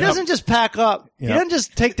 He doesn't just pack up. Yep. He doesn't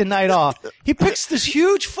just take the night off. He picks this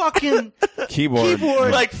huge fucking Keyboard.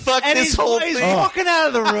 Like, fuck and this whole he's thing. walking out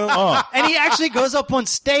of the room. Oh. And he actually goes up on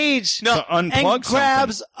stage To unplug and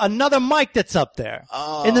grabs another mic that's up there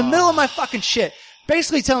in the middle of my fucking shit.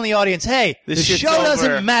 Basically telling the audience, hey, the This shit's show over.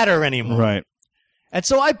 doesn't matter anymore. Right. And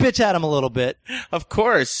so I bitch at him a little bit. Of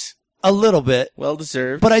course. A little bit. Well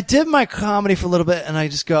deserved. But I did my comedy for a little bit, and I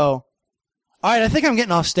just go, all right, I think I'm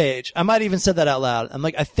getting off stage. I might have even said that out loud. I'm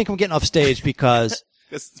like, I think I'm getting off stage because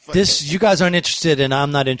you guys aren't interested, and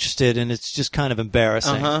I'm not interested, and it's just kind of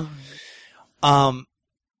embarrassing.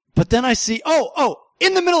 But then I see,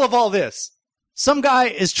 in the middle of all this, some guy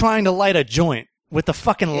is trying to light a joint with a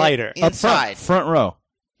fucking lighter. Inside. Front row.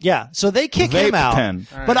 Yeah, so they kick him Vape out. pen.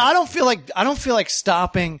 But I don't feel like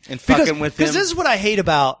stopping And fucking with him. Because this is what I hate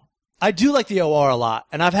about. I do like the OR a lot,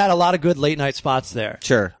 and I've had a lot of good late night spots there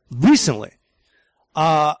Sure. recently.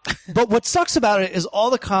 But what sucks about it is all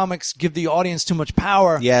the comics give the audience too much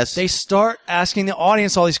power. Yes. They start asking the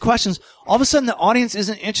audience all these questions. All of a sudden, the audience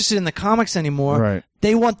isn't interested in the comics anymore. Right.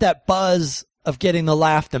 They want that buzz of getting the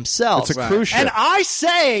laugh themselves. It's a cruise ship. And I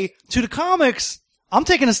say to the comics, I'm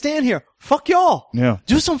taking a stand here. Fuck y'all. Yeah.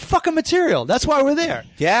 Do some fucking material. That's why we're there.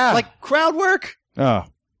 Yeah. Like crowd work, Oh.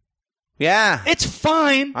 Yeah. it's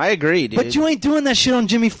fine. I agree, dude. But you ain't doing that shit on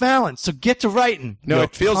Jimmy Fallon. So get to writing. No, You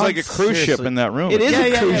it feels like a cruise ship seriously. in that room. It is Yeah, a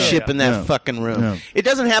yeah, cruise yeah, ship yeah. in that Yeah. fucking room. Yeah. It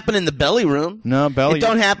doesn't happen in the belly room. No, belly. It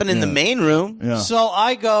don't happen in the Yeah. main room. Yeah. So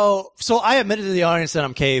I admitted to the audience that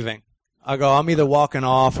I'm caving. I go, I'm either walking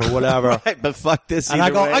off or whatever. Right, but fuck this. And I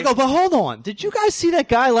either way. go, but hold on. Did you guys see that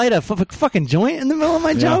guy light a fucking joint in the middle of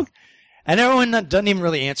my joke? And everyone doesn't even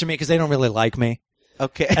really answer me because they don't really like me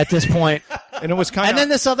Okay. at this point. And it was kind And then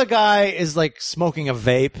this other guy is like smoking a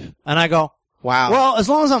vape. And I go, Wow. well, as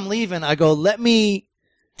long as I'm leaving, I go, let me,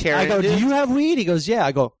 I go, do you have weed? He goes, yeah.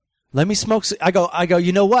 I go, let me smoke. I go,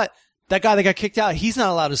 you know what? That guy that got kicked out, he's not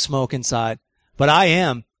allowed to smoke inside, but I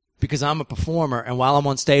am because I'm a performer. And while I'm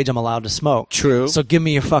on stage, I'm allowed to smoke. True. So give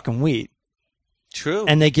me your fucking weed. True.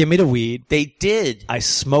 And they give me the weed. they did. I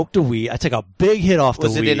smoked the weed. I take a big hit off the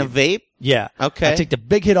Was weed. it in a vape? Yeah. Okay. I take the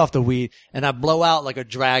big hit off the weed and I blow out like a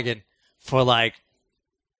dragon for like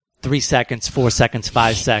 3 seconds, 4 seconds,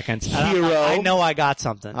 5 seconds. And I'm like, Hero. I know I got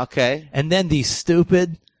something. Okay. And then these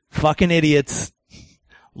stupid fucking idiots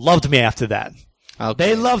loved me after that. Okay.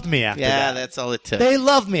 They loved me after Yeah, that. that's all it took. They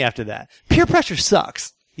loved me after that. Peer pressure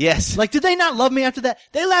sucks. yes. Like, did they not love me after that?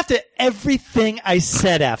 They laughed at everything I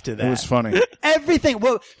said after that. It was funny. Everything.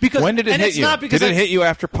 Well, because When did it and hit it's you? Not because Did it hit you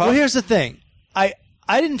after Puff? Well, here's the thing.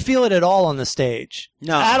 I didn't feel it at all on the stage.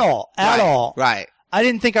 No. At all. At Right, all. Right. I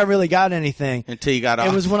didn't think I really got anything. Until you got off.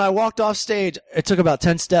 It was when I walked off stage, it took about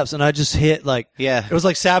 10 steps and I just hit like, Yeah. it was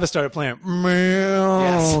like Sabbath started playing.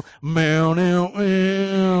 Yes.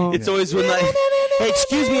 It's It's always when like, hey,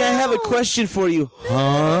 excuse me, I have a question for you.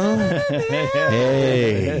 Huh?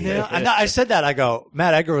 Hey. And I said that. I go,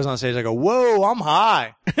 Matt Edgar was on stage. I go, whoa, I'm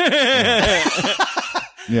high.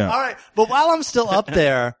 Yeah. All right. But while I'm still up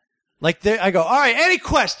there, like I go, all right, any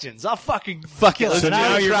questions? I'll fucking Fuck it. kill it. So And I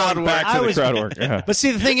now was you're crowd going work. back I to the was- crowd work. Yeah. But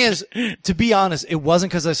see, the thing is, to be honest, it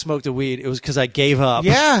wasn't because I smoked the weed. It was because I gave up.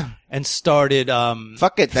 Yeah. And started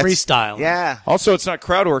Fuck it. That's, freestyling. Yeah. Also, it's not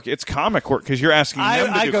crowd work; it's comic work because you're asking them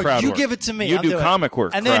to I do go, crowd you work. give it to me. You I'll do it. comic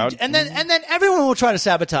work, and crowd. then everyone will try to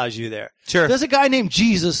sabotage you there. Sure. There's a guy named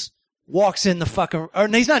Jesus walks in the fucking, or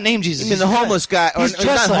no, he's not named Jesus. You mean the He's homeless guy? Or he's he's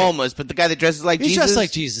dressed not like- homeless, but the guy that dresses like He's Jesus? dressed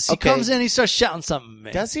like Jesus. He Okay. comes in, he starts shouting something at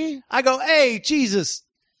me. Does he? I go, hey, Jesus.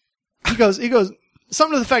 He goes,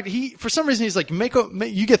 something to the fact that for some reason, he's like,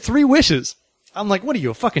 you get 3 wishes. I'm like, what are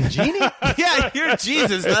you, a fucking genie? Yeah, you're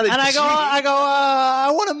Jesus, not a And I go, I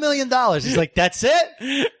want $1 million. He's like, that's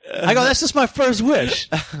it? I go, that's just my first wish.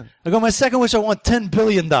 I go, my second wish, I want $10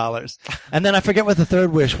 billion. And then I forget what the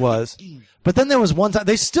third wish was. But then there was one time,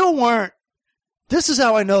 they still weren't, this is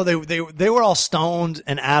how I know they were all stoned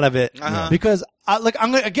and out of it. Uh-huh. Because I'm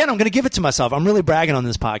going to give it to myself. I'm really bragging on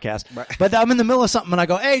this podcast. But I'm in the middle of something and I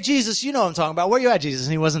go, hey, Jesus, you know what I'm talking about. Where you at, Jesus?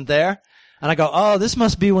 And he wasn't there. And I go, oh, this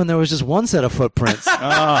must be when there was just one set of footprints.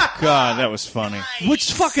 Oh God, that was funny.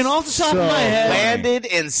 Which fucking off the top of my head.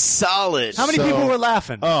 landed and solid. How many people were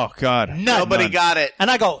laughing? Oh God, Nobody None. got it. And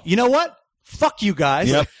I go, you know what? fuck you guys.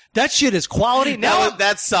 Yep. That shit is quality. Now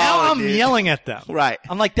that's solid. Now I'm dude. yelling at them. Right.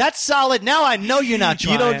 I'm like, that's solid. Now I know you're not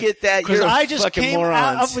trying. You don't get that. Because You're I just fucking came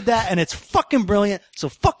morons. up with that, and it's fucking brilliant. So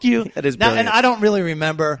fuck you. That is now, brilliant. and I don't really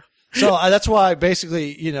remember. So that's why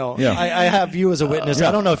basically, Yeah. I have you as a witness.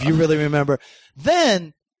 I don't know if you really remember.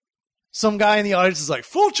 Then some guy in the audience is like,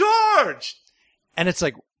 full charge. And it's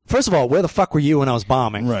like, first of all, where the fuck were you when I was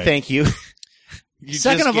bombing? Right. Thank you.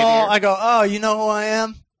 Second of all, I go, oh, you know who I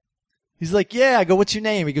am? He's like, yeah. I go, what's your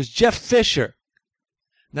name? He goes, Jeff Fisher.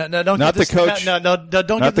 No, don't Not give this, the coach. No, don't Not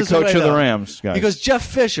give the this coach away, of the though. Rams, guys. He goes, Jeff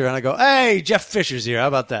Fisher. And I go, hey, Jeff Fisher's here. How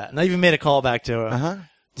about that? And I even made a call back to him. Uh-huh.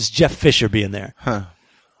 This Jeff Fisher being there. Huh.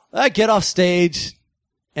 I get off stage,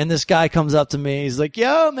 and this guy comes up to me. He's like,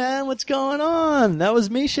 yo, man, what's going on? That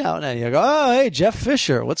was me shouting at you. I go, oh, hey, Jeff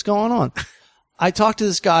Fisher, what's going on? I talked to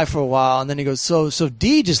this guy for a while, and then he goes, so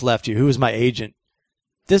D just left you, who was my agent.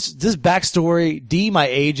 This backstory, D, my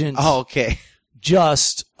agent, Oh, okay.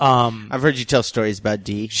 just, I've heard you tell stories about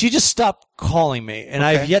D. she just stopped calling me, and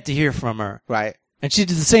Okay. I've yet to hear from her. Right. And she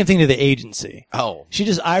did the same thing to the agency. Oh. She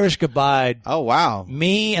just Irish goodbyed Oh, wow.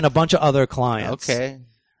 me and a bunch of other clients. Okay.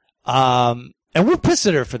 And we're pissed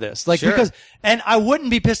at her for this. Like, Sure. because, and I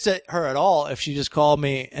wouldn't be pissed at her at all if she just called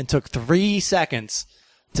me and took 3 seconds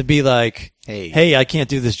to be like, hey, I can't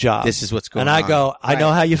do this job. This is what's going and on. I go, I know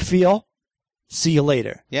Right. how you feel. See you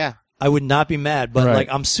later. Yeah. I would not be mad, but Right. like,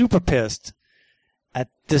 I'm super pissed at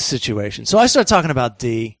this situation. So I start talking about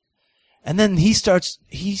D, and then it's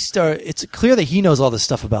clear that he knows all this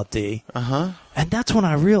stuff about D. Uh-huh. And that's when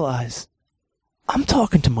I realize I'm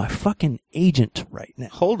talking to my fucking agent right now.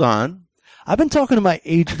 Hold on. I've been talking to my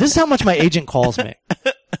agent. This is how much my agent calls me.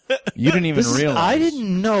 You didn't even realize I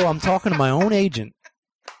didn't know I'm talking to my own agent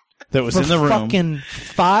that was for in the room. fucking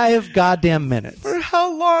 5 goddamn minutes. For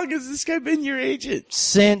how long has this guy been your agent?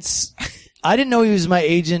 Since I didn't know he was my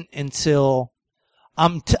agent until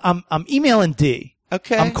I'm emailing D.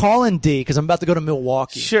 Okay. I'm calling D because I'm about to go to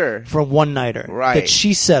Milwaukee. Sure. For a one-nighter. Right. That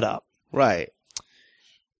she set up. Right.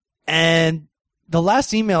 And the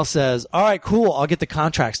last email says, all right, cool, I'll get the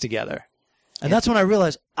contracts together. And that's when I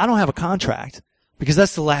realized I don't have a contract because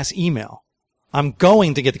that's the last email. I'm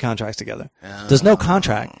going to get the contracts together. There's no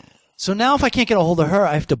contract. So now if I can't get a hold of her,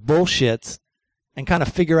 I have to bullshit and kind of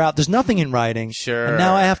figure out. There's nothing in writing. Sure. And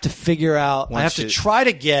now I have to figure out. I have to try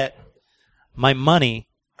to get my money.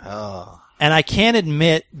 Oh. And I can't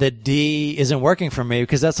admit that D isn't working for me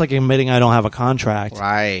because that's like admitting I don't have a contract.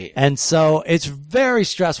 Right. And so it's very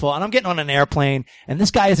stressful. And I'm getting on an airplane, and this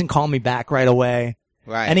guy isn't calling me back right away.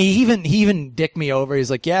 Right. And he even dicked me over. He's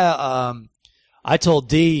like, yeah, I told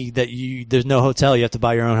D that there's no hotel. You have to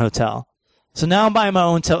buy your own hotel. So now I'm buying my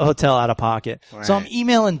own hotel out of pocket. Right. So I'm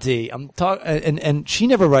emailing D. And she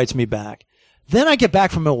never writes me back. Then I get back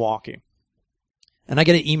from Milwaukee, and I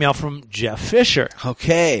get an email from Jeff Fisher.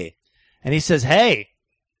 Okay. And he says, hey,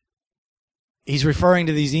 he's referring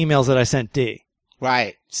to these emails that I sent D.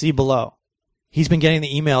 Right. See below. He's been getting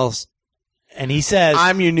the emails, and he says,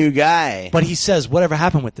 I'm your new guy. but he says, whatever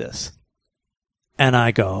happened with this? And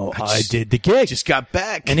I go, I did the gig. Just got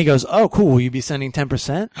back. And he goes, oh, cool. Will you be sending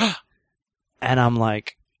 10%? And I'm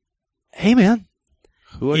like, hey, man,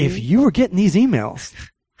 Who are if you were getting these emails,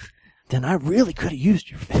 then I really could have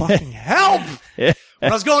used your fucking help.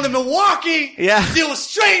 When I was going to Milwaukee, Yeah. to deal with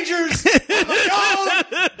strangers on my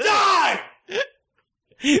own dime.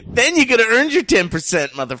 Then you could have earned your 10%,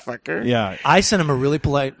 motherfucker. Yeah. I sent him a really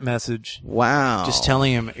polite message, Wow. just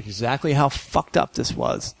telling him exactly how fucked up this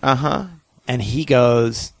was. Uh-huh. And he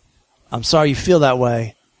goes, I'm sorry you feel that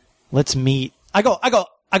way. Let's meet. I go,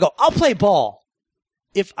 I'll play ball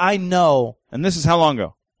if I know. And this is how long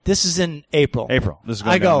ago? This is in April. This is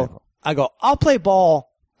going down in April. I go, I'll play ball.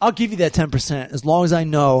 I'll give you that 10% as long as I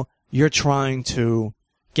know you're trying to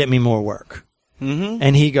get me more work. Mm-hmm.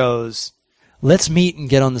 And he goes, let's meet and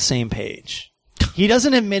get on the same page. He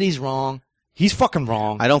doesn't admit he's wrong. He's fucking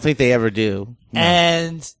wrong. I don't think they ever do.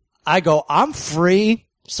 And I go, I'm free,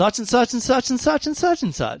 such and such and such and such and such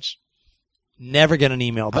and such. Never get an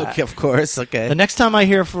email back. Okay, of course. Okay. The next time I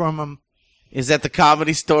hear from him, Is that the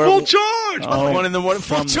Comedy Store? full charge. Oh, 1 in the morning.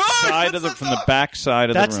 from Full charge. from the back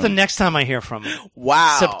side of That's the the room. next time I hear from him.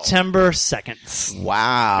 Wow. September 2nd.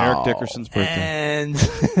 Wow. Eric Dickerson's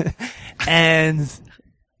birthday. And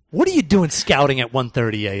what are you doing scouting at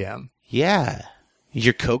 1:30 a.m.? Yeah. Does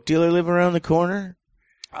your Coke dealer live around the corner?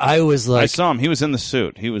 I was I like, saw him. He was in the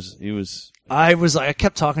suit. He was. I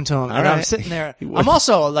kept talking to him, and I'm right. sitting there. I'm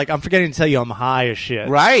also like, I'm forgetting to tell you, I'm high as shit.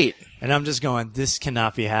 Right. And I'm just going, this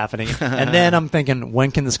cannot be happening. And then I'm thinking,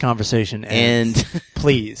 when can this conversation end? And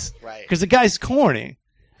Please. Right. Because the guy's corny.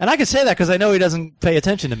 And I can say that because I know he doesn't pay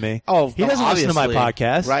attention to me. Oh, he doesn't listen to my obviously.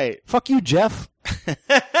 podcast. Right. Fuck you, Jeff.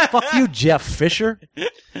 Fuck you, Jeff Fisher.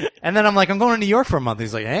 And then I'm like, I'm going to New York for a month.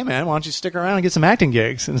 He's like, hey, man, why don't you stick around and get some acting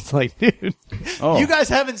gigs? And it's like, dude, you guys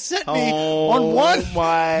haven't sent me on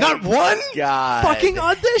not one God. fucking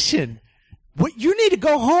audition. What, you need to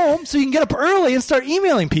go home so you can get up early and start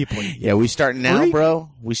emailing people. Yeah, we starting now, Freak. bro.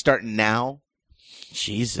 We starting now.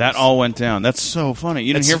 Jesus. That all went down. That's so funny.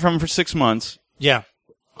 You didn't hear from him for 6 months. Yeah.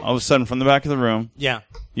 All of a sudden, from the back of the room, Yeah.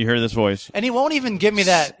 you hear this voice. And he won't even give me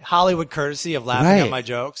that Hollywood courtesy of laughing Right. at my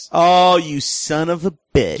jokes. Oh, you son of a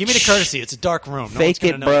bitch. Give me the courtesy. It's a dark room. No Fake one's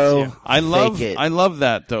it, gonna bro. notice you. I love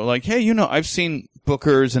that though. Like, hey, I've seen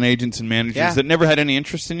bookers and agents and managers that never had any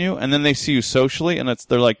interest in you, and then they see you socially, and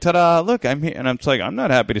they're like, ta-da, look, I'm here, and I'm like, I'm not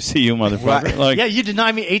happy to see you, motherfucker. Right. Like, Yeah, you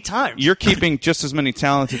denied me 8 times. you're keeping just as many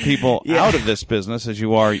talented people out of this business as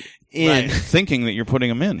you are In. thinking that you're putting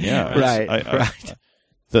them in. Yeah, Right.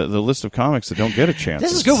 The list of comics that don't get a chance.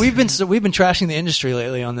 This is good. We've been trashing the industry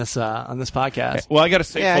lately on this podcast. Well, I got to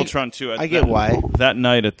say, Yeah, Voltron too. I get why. That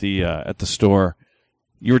night at the store,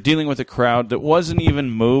 you were dealing with a crowd that wasn't even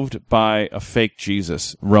moved by a fake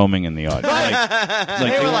Jesus roaming in the audience. Like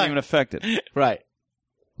they weren't even affected. Right.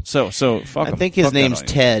 So fuck I 'em. think his Fuck that name's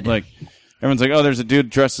audience. Ted. Like everyone's like, oh, there's a dude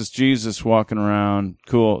dressed as Jesus walking around.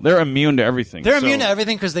 Cool. They're immune to everything. They're So- immune to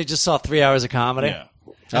everything because they just saw 3 hours of comedy. Yeah.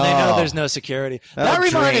 And they know Oh. there's no security. That'll That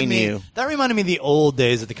reminded drain me. you. That reminded me of the old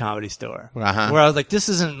days at the Comedy Store, Uh-huh. where I was like, "This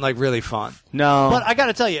isn't like really fun." No. But I got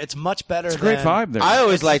to tell you, it's much better. It's a great vibe there. I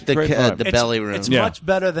always liked It's a great vibe. the belly room. It's Yeah. much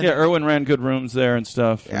better than. Yeah, Erwin ran good rooms there and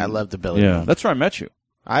stuff. Yeah, I love the belly Yeah, room. that's where I met you.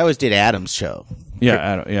 I always did Adam's show. Yeah,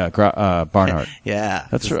 Adam, Barnhart. Yeah.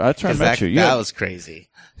 That's where I met you. That was crazy.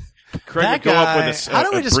 Craig That would go up guy- with how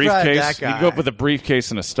do we a describe briefcase. that guy? He'd go up with a briefcase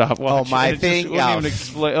and a stopwatch. Oh, my and it thing? Just wouldn't Oh. even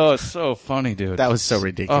explain. Oh, it's so funny, dude. That was so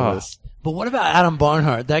ridiculous. But what about Adam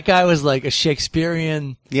Barnhart? That guy was like a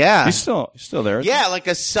Shakespearean. Yeah. He's still there. Yeah, like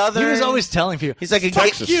a southern. He was always telling people, He's like a "Fuck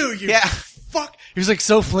Texas. you, Yeah. fuck." He was like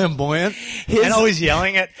so flamboyant and always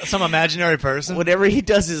yelling at some imaginary person. Whatever he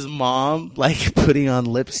does, his mom, like putting on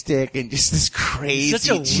lipstick and just this crazy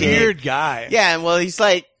Such a chick. weird guy. Yeah, well, he's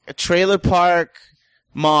like a trailer park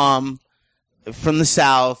mom from the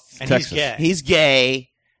South. And Texas. he's gay. He's gay.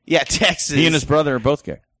 Yeah, Texas. He and his brother are both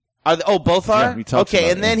gay. Are they, both are? Yeah, he talks okay,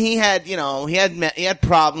 about and it, then he had, he had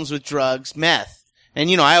problems with drugs, meth. And,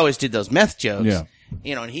 I always did those meth jokes. Yeah.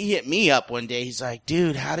 And he hit me up one day. He's like,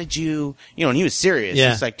 dude, how did you, and he was serious.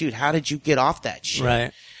 Yeah. He's like, dude, how did you get off that shit?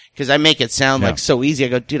 Right. Because I make it sound Yeah. like so easy. I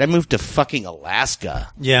go, dude, I moved to fucking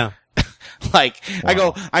Alaska. Yeah. Like, I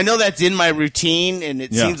go, I know that's in my routine and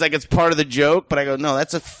it Yeah. seems like it's part of the joke, but I go, no,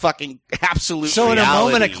 that's a fucking absolute So in a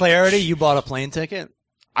moment of reality. clarity, you bought a plane ticket?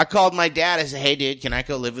 I called my dad. I said, hey, dude, can I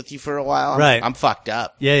go live with you for a while? Right. I'm fucked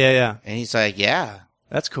up. Yeah. And he's like, yeah.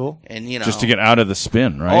 That's cool. And, Just to get out of the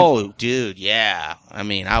spin, right? Oh, dude, yeah. I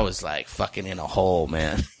mean, I was like fucking in a hole,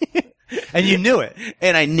 man. And you knew it.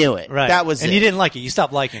 And I knew it. Right. That was and it. you didn't like it. You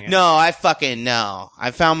stopped liking it. No, I fucking no.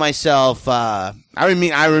 I found myself. I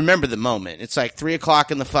remember the moment. It's like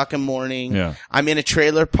 3:00 in the fucking morning. Yeah. I'm in a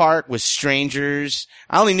trailer park with strangers.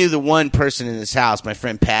 I only knew the one person in this house, my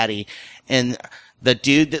friend Patty, and the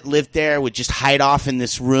dude that lived there would just hide off in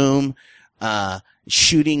this room,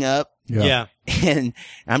 shooting up. Yeah. And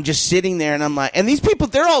I'm just sitting there, and I'm like, and these people,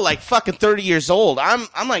 they're all like fucking 30 years old. I'm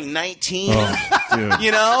like 19. Oh, dude.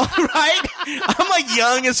 Right? I'm like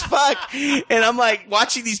young as fuck. And I'm like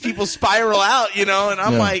watching these people spiral out, and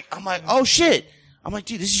I'm like, oh shit. I'm like,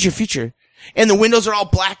 dude, this is your future. And the windows are all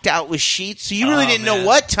blacked out with sheets. So you really didn't know man.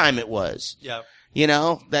 what time it was. Yep.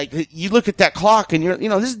 Like you look at that clock and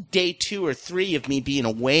this is day 2 or 3 of me being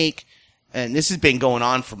awake. And this has been going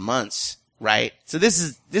on for months. Right? So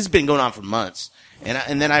this has been going on for months.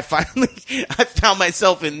 And then I finally, I found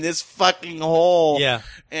myself in this fucking hole. Yeah.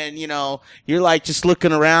 And you're like just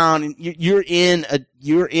looking around and you're in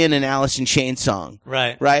an Alice in Chains song.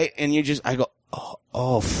 Right. Right? And I go,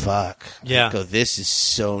 oh fuck. Yeah. I go, this is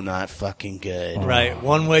so not fucking good. Right.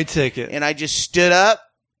 One-way ticket. And I just stood up.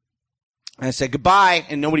 And I said goodbye,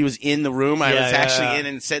 and nobody was in the room. I Yeah, was yeah, actually yeah. in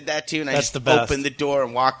and said that to, and I That's just the best. opened the door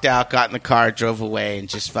and walked out, got in the car, drove away, and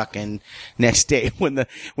just fucking next day when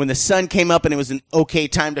the sun came up and it was an okay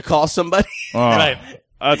time to call somebody. Oh, Right.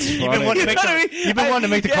 That's funny. You've been wanting to make You know what I mean? you've been wanting to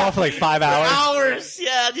make the call for like 5 hours. Hours,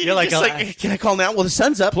 yeah. Dude, You're like, just can I call now? Well, the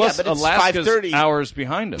sun's up, Plus, yeah, but it's Alaska's 5:30. hours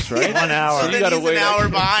behind us, right? 1 hour. So you then gotta he's wait an hour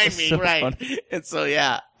like- behind me, So right? funny. And so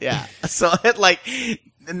yeah. So it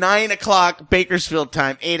 9 o'clock Bakersfield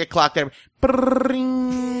time, 8 o'clock there.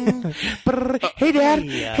 Brrring, brrr. Hey, Dad.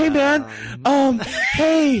 Yeah. Hey, man.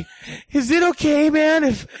 Hey, is it okay, man,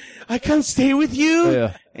 if I come stay with you?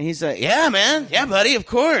 Yeah. And he's like, yeah, man. Yeah, buddy, of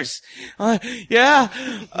course. Yeah.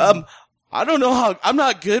 I don't know how, I'm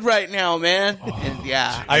not good right now, man. And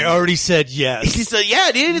yeah. I already said yes. He said, yeah,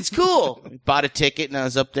 dude, it's cool. Bought a ticket and I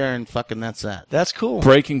was up there and fucking that's that. That's cool.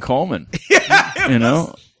 Breaking Coleman. You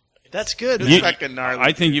know? That's good. You- fucking gnarly.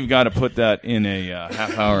 I think you've got to put that in a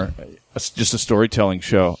half hour, just a storytelling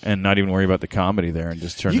show, and not even worry about the comedy there, and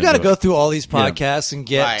just turn. You got to go through all these podcasts and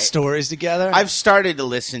get Right. stories together. I've started to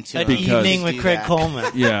listen to An them. evening with Do Craig that.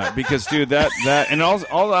 Coleman. Yeah, because dude, that and all it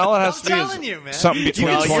has I'm to be telling is you, man. something You between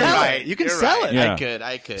can 20. sell right. it. You can You're sell right. it. Yeah.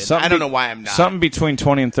 I could. Something I don't be- know why I'm not. Something between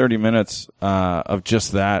 20 and 30 minutes of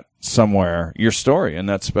just that somewhere, your story, and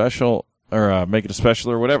that special, or make it a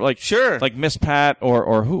special or whatever. Like Sure. like Miss Pat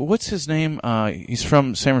or who? What's his name? He's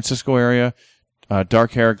from San Francisco area.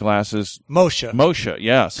 Dark hair, glasses. Moshe.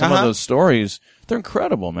 Yeah. Some of Uh-huh. those stories, they're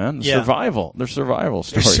incredible, man. Yeah. They're survival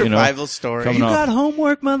stories. survival story. Coming You off. got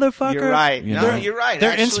homework, motherfucker. You're right. You No, know? you're right.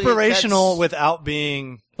 They're Actually, inspirational that's- without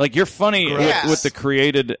being. Like you're funny Yes. with the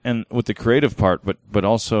created and with the creative part, but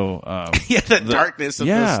also yeah, the darkness of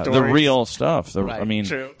yeah, the story. the real stuff. I Right, mean,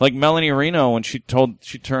 true. like Melanie Reno when she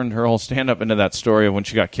turned her whole stand up into that story of when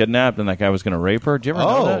she got kidnapped and that guy was going to rape her. Do you ever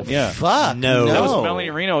know that? Yeah, fuck. No. that was Melanie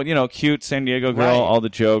Reno. You know, cute San Diego girl, Right. all the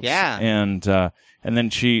jokes. Yeah. And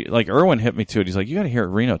then she, like, Irwin hit me to it. He's like, you got to hear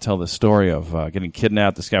Reno tell this story of getting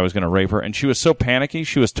kidnapped. This guy was going to rape her. And she was so panicky.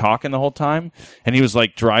 She was talking the whole time. And he was,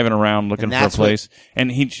 like, driving around looking And for a that's what- place.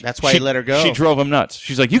 And that's why he let her go. She drove him nuts.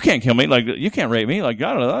 She's like, you can't kill me. Like, you can't rape me. Like,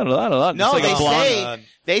 da da da da da. No, It's like they a blonde-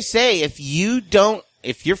 say if you don't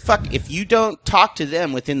talk to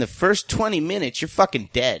them within the first 20 minutes, you're fucking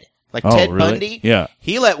dead. Like Oh, Ted really? Bundy. Yeah.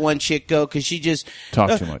 He let one chick go because she just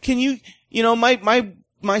Talked too much. Can you know,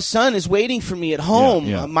 my son is waiting for me at home.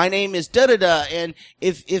 Yeah, yeah. My name is da da da, and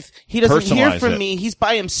if he doesn't hear Personalize from it. me, he's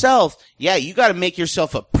by himself. Yeah, you got to make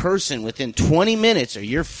yourself a person within 20 minutes, or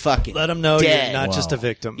you're fucking Let them know dead. you're not just a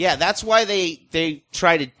victim. Yeah, that's why they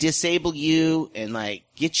try to disable you and like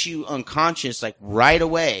get you unconscious like right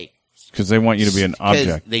away. Because they want you to be an 'Cause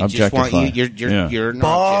object. They just want you. Objectify. You're an object.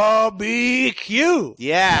 Barbecue.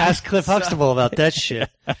 Yeah. Ask Cliff Huxtable about that shit.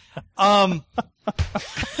 Right.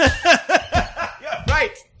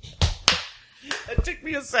 It took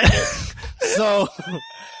me a second. So,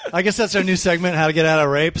 I guess that's our new segment, How to Get Out of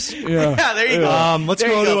Rapes. Yeah. Yeah, there you go. Let's There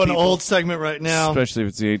you go go, to an people. old segment right now. Especially if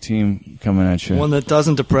it's the A-team coming at you. One that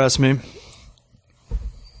doesn't depress me.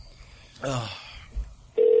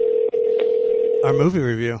 Our movie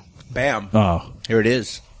review. Bam. Oh. Here it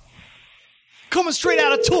is. Coming straight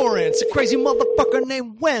out of Torrance, a crazy motherfucker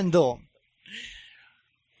named Wendell.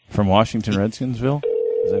 From Washington Redskinsville?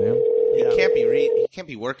 Is that him? He can't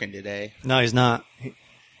be working today. No, he's not.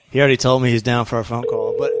 He already told me he's down for a phone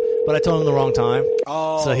call, but I told him the wrong time.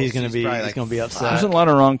 Oh, So he's gonna be probably he's like, gonna be There's upset. a lot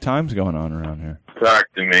of wrong times going on around here. Talk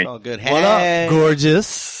to me. Oh, good. What Hey. up,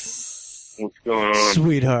 gorgeous What's going on?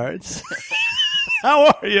 sweethearts? How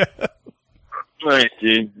are you? Nice,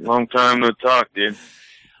 dude. Long time no talk, dude.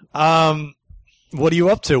 What are you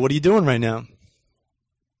up to? What are you doing right now?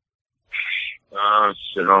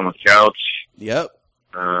 Sitting on the couch, Yep.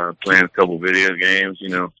 playing a couple video games, you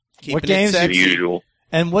know, Keeping What it games the sexy. usual.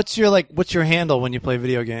 And what's your handle when you play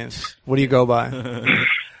video games? What do you go by?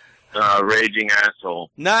 Raging asshole.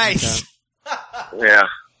 Nice. Yeah.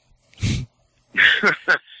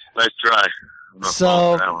 Nice try. I'm not So-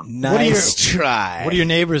 falling for that one. Nice try. What are your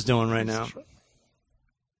neighbors doing right now?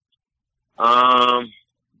 I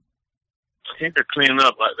think they're cleaning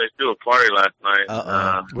up. They threw a party last night.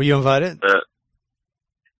 Uh-oh. Were you invited? But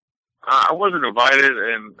I wasn't invited,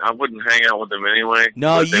 and I wouldn't hang out with them anyway.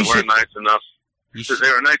 No, but they you weren't should- nice enough. You So should-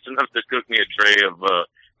 they were nice enough to cook me a tray of,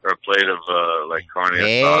 or a plate of, like carne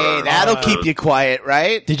Hey, asada. that'll keep you quiet,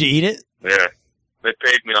 right? Did you eat it? Yeah. They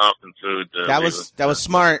paid me off in food. That was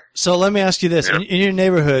smart. So let me ask you this: Yeah. in your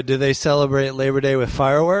neighborhood, do they celebrate Labor Day with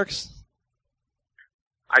fireworks?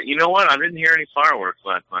 You know what? I didn't hear any fireworks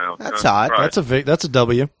last night. I was That's kinda odd. surprised. That's a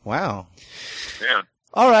W. Wow. Yeah.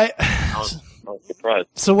 All right. I was surprised.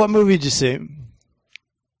 So what movie did you see?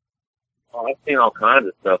 Oh, I've seen all kinds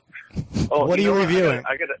of stuff. Oh, What are you know reviewing?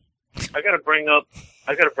 I gotta bring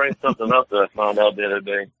something up that I found out the other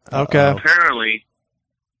day. Okay.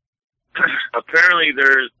 Apparently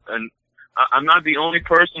there's I'm not the only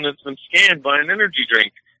person that's been scammed by an energy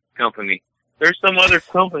drink company. There's some other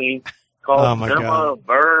company Oh, called my Emma God.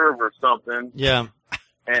 Verve or something. Yeah.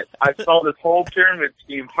 And I saw this whole pyramid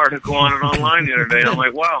scheme article on it online the other day. And I'm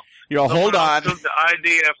like, wow, You're all, hold someone on. else took the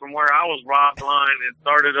idea from where I was rock line and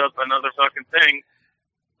started up another fucking thing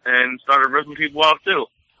and started ripping people off too.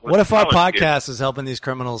 What if our podcast is helping these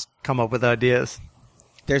criminals come up with ideas?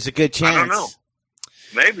 There's a good chance. I don't know.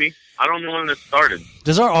 Maybe. I don't know when this started.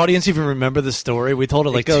 Does our audience even remember the story? We told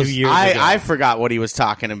it like 2 years ago. I forgot what he was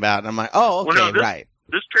talking about. And I'm like, oh, okay, Well, no, right.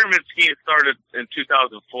 This pyramid scheme started in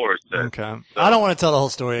 2004. It said. Okay. So, I don't want to tell the whole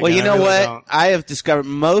story again. Well, you know I really what? don't. I have discovered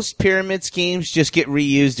most pyramid schemes just get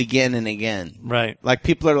reused again and again. Right. Like,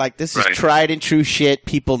 people are like, this is Right. tried and true shit.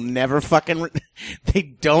 People never fucking, they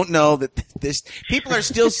don't know that this, people are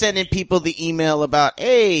still sending people the email about,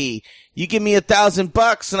 hey, you give me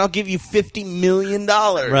 $1,000 and I'll give you $50 million.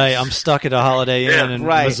 Right. I'm stuck at a Holiday Inn in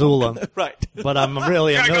right. Missoula. Right. But I'm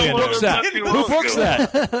really a I got one of millionaire. those not too long Who books ago.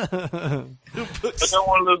 that? I got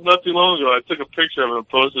one of those not too long ago. I took a picture of it and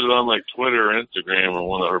posted it on like Twitter or Instagram or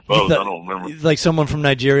one of her posts. I don't remember. Like someone from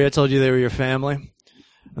Nigeria told you they were your family?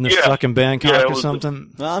 And they're Yeah. stuck in Bangkok Yeah, it or was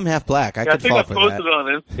something? Well, I'm half black. I Yeah, I could think fall I for posted that. it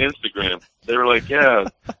on Instagram. They were like, "Yeah,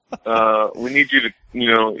 we need you to,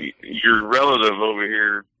 your relative over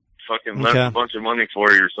here, fucking left Okay. a bunch of money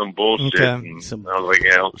for you or some bullshit." Okay. And I was like,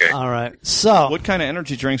 "Yeah, okay." All right. So, What kind of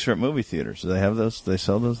energy drinks are at movie theaters? Do they have those? Do they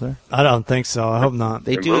sell those there? I don't think so. I hope not.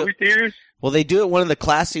 They In do movie it. theaters? Well, they do it one of the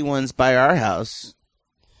classy ones by our house.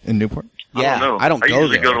 In Newport? Yeah, I don't know. I don't I go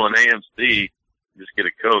usually there. go to an AMC, just get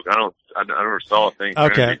a Coke. I never saw a thing for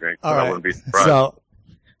Okay. energy drink, so All I right. wouldn't be surprised. So,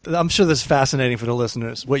 I'm sure this is fascinating for the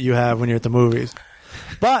listeners, what you have when you're at the movies.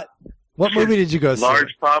 But, what movie did you go see?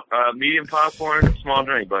 Large medium popcorn, small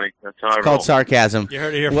drink, buddy. That's how I roll. Called sarcasm. You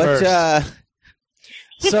heard it here What? first.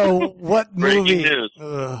 So, what Breaking movie? news.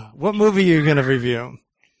 What movie are you going to review?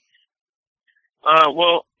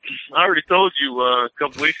 Well, I already told you a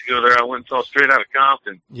couple weeks ago there I went and saw Straight Outta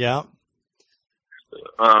Compton, Yeah.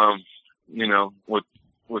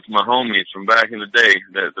 with my homies from back in the day,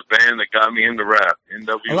 the band that got me into rap,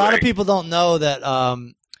 NWA. A lot of people don't know that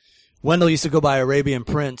Wendell used to go by Arabian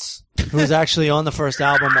Prince, who was actually on the first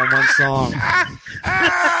album on one song.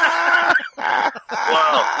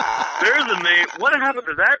 Wow. There's a name. What happened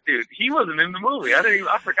to that dude? He wasn't in the movie. I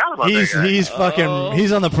forgot about that guy. He's fucking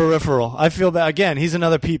he's on the peripheral. I feel bad. Again, he's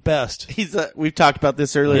another Pete Best. We've talked about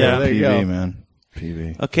this earlier. Yeah. There you PV, go. man.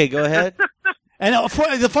 PV. Okay, go ahead. And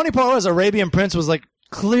the funny part was Arabian Prince was like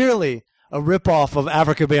clearly a ripoff of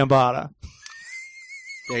Africa Bambaataa.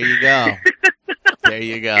 There you go. There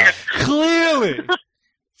you go. Clearly.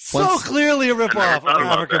 So Once- clearly a ripoff of thought about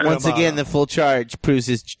Africa that. Bambaataa. Once again, the full charge proves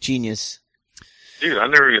his genius. Dude, I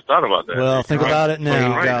never even thought about that. Well, think about it now. There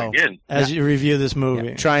you Right, go. again. as you review this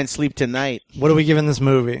movie. Try and sleep tonight. What are we giving this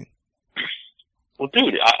movie? Well,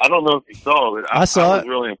 dude, I don't know if you saw it. I saw I was it.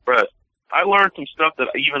 really impressed. I learned some stuff that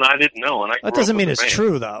even I didn't know. And I That grew doesn't up mean with it's the band.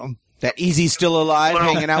 true, though. That Easy's still alive, Well-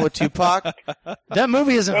 hanging out with Tupac. That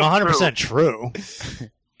movie isn't That's 100% true.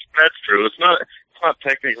 That's true. It's not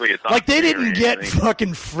technically a Like, they documentary didn't or get anything.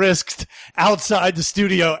 fucking frisked outside the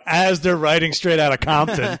studio as they're writing Straight Outta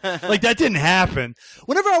Compton. Like, that didn't happen.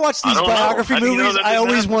 Whenever I watch these I don't know. biography How do you know movies, that I didn't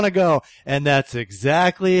always happen? want to go, and that's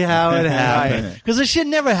exactly how it happened. Right. Because it should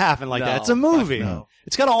never happen like that. No, It's a movie. no.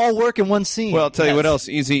 It's got to all work in one scene. Well, I'll tell you what else.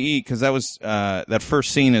 Easy E, because that was that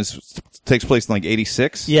first scene takes place in like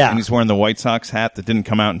 '86. Yeah. and he's wearing the White Sox hat that didn't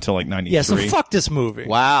come out until like '93. yeah, so fuck this movie.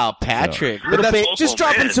 Wow, Patrick. Little that's just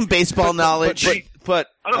dropping man. some baseball knowledge. But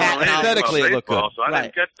I don't know anything about aesthetically, it looked good. baseball, so I Right.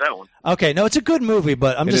 didn't catch that one. Okay, no, it's a good movie,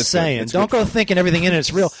 but I'm It just is good. saying, It's don't good go thinking everything in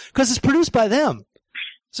it's real because it's produced by them.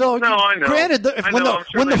 So, No, I know. granted, I when know. the I'm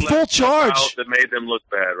sure when they the left full stuff charge out that made them look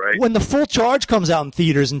bad, right? when the full charge comes out in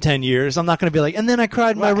theaters in 10 years, I'm not going to be like, and then I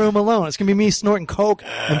cried in my room alone. It's going to be me snorting coke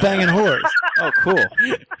and banging whores. oh, cool.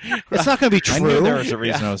 It's not going to be I true. knew there was a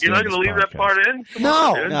reason I was You're doing not going to this leave that podcast. part in? Come No.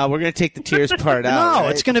 on, dude. No, we're going to take the tears part out. No,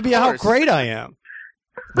 right? it's going to be Of how course. great I am.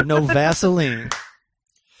 With no Vaseline.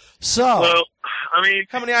 So, Well, I mean,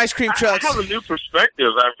 How many ice cream I trucks? have a new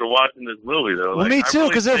perspective after watching this movie, though. well, Like, me I too, really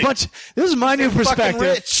because they're a think- bunch. This is my new Fucking perspective.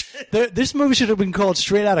 rich. This movie should have been called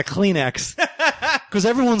Straight Outta Kleenex. Because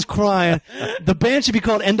everyone's crying. The band should be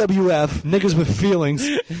called NWF, Niggas with Feelings.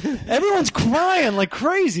 Everyone's crying like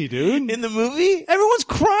crazy, dude. In the movie? Everyone's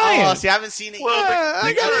crying. Oh, see, I haven't seen it Well, yet. they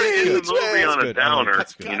I got kind of it. ended It's the movie on a good. downer.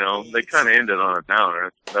 That's good. You know, they kind of ended on a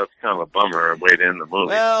downer. That's kind of a bummer way to end the movie.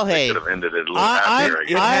 Well, they hey. could have ended it a little I- happier. I It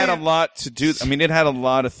guess. had a lot to do. I mean, it had a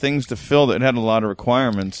lot of things to fill. It had a lot of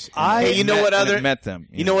requirements. And Hey, you know it what met- and other- it met them?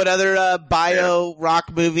 You know what other bio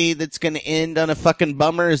rock movie that's going to end on a fucking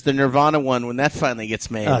bummer is the Nirvana one when that finally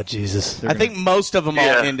gets made. Oh, Jesus. I think most of them all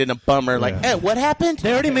Yeah. end in a bummer. Like, Yeah. hey, what happened?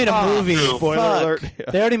 They already made a movie. true. Spoiler Fuck. alert.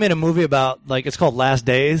 They already made a movie about, like, it's called Last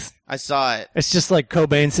Days. I saw it. It's just like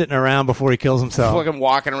Cobain sitting around before he kills himself. Fucking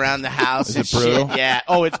walking around the house. Is and it brutal? Shit. Yeah.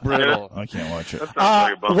 Oh, it's brutal. I can't watch it. That's not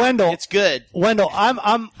very bummer. Wendell, It's good. Wendell,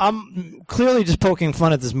 I'm clearly just poking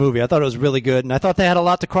fun at this movie. I thought it was really good, and I thought they had a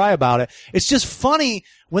lot to cry about it. It's just funny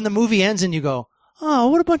when the movie ends and you go, "Oh,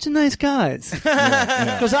 what a bunch of nice guys."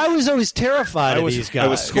 Because I was always terrified of these guys. I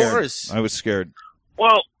was scared. Of course. I was scared.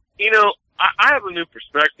 Well, I have a new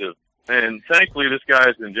perspective, and thankfully this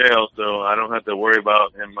guy's in jail, so I don't have to worry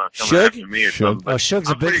about him coming Suge? after me or Suge. something. Oh, But Suge's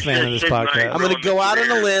a I'm big pretty fan sure of this Suge Knight podcast. I'm going to go out on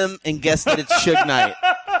a limb and guess that it's Suge Knight.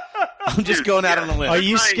 I'm just going out on a limb. Are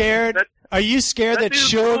you Nice. scared? Are you scared that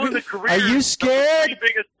dude's ruined the Suge? careers Are you of the scared? three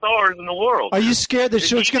biggest stars in the world. Are you scared that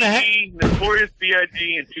Suge's going to have? Notorious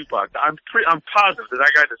B.I.G. and Tupac. I'm positive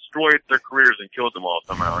that guy destroyed their careers and killed them all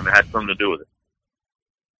somehow, and it had something to do with it.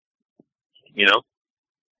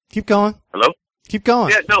 Keep going. Hello? Keep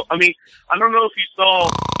going. Yeah, no, I mean, I don't know if you saw.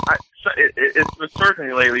 It's been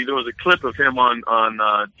circulating lately. There was a clip of him on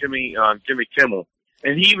Jimmy Kimmel,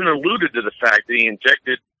 and he even alluded to the fact that he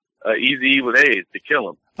injected Eazy-E with AIDS to kill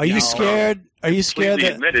him. Are you scared? Are you scared Completely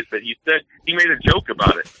that? admitted that he said he made a joke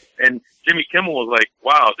about it, and Jimmy Kimmel was like,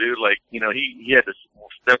 "Wow, dude, like he had to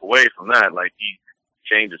step away from that. Like he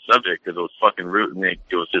changed the subject because it was fucking rude and it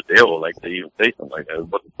was just ill. Like to even say something like that. It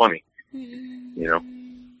wasn't funny,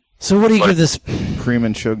 So what do you give this? Cream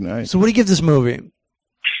and Suge Knight. So what do you give this movie?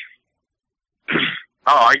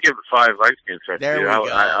 Oh, I give it 5 ice cream trucks. There Dude. we go.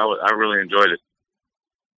 I really enjoyed it.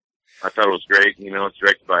 I thought it was great. It's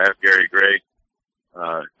directed by F. Gary Gray.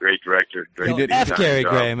 Great director. He did- F. Job. Gary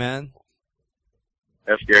Gray, man.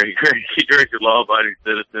 F. Gary Gray. He directed Law Abiding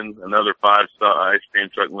Citizen, another 5-star ice cream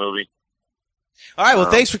truck movie. All right. Well,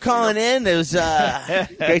 thanks for calling in. It was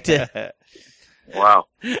great to. Wow.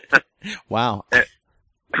 Wow.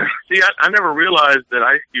 See, I never realized that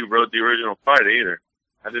Ice Cube wrote the original fight either.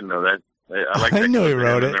 I didn't know that. I like that knew he clip of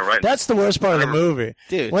wrote him it. in there writing. That's the worst part of the movie.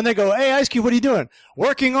 Dude. When they go, "Hey, Ice Cube, what are you doing?"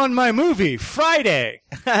 "Working on my movie, Friday."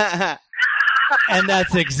 And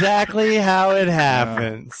that's exactly how it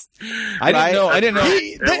happens. I didn't know. I didn't know.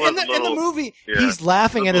 He, was in a the little- movie, yeah, he's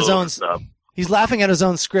laughing at his own. stuff. He's laughing at his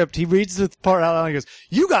own script. He reads the part out and he goes,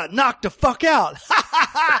 "You got knocked the fuck out."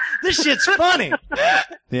 This shit's funny.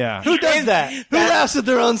 Yeah. Who does that? Who laughs at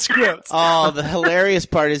their own script? Oh, the hilarious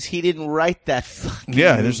part is he didn't write that fucking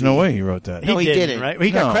Yeah. There's no way he wrote that. No, he didn't. Right?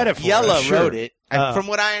 He got No. credit for Yella it. wrote it. Uh, From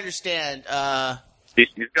what I understand, He's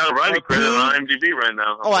got a writing Or credit Coon. on IMDb right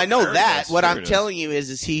now. oh, I know Sure. that. What sure I'm it is. telling you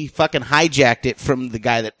is he fucking hijacked it from the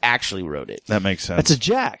guy that actually wrote it. That makes sense. That's a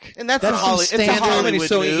jack. And that's some a Holly- it's a standard- Hollywood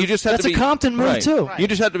so move. you just have That's to a be Compton move, right. too. You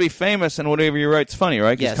just have to be famous, and whatever you write's funny,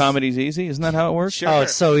 right? Because Yes. comedy's easy. Isn't that how it works? Sure. Oh,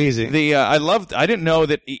 it's so easy. I didn't know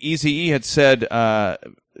that Eazy-E had said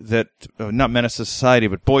that not Menace to Society,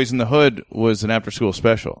 but Boys in the Hood was an after-school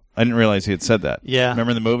special. I didn't realize he had said that. Yeah.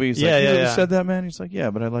 Remember in the movie? He's Yeah, like, yeah, you really yeah. said that, man? He's like, yeah,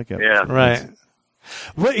 but I like it. Yeah. Right.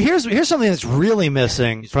 Well, here's something that's really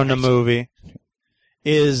missing from the movie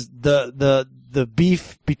is the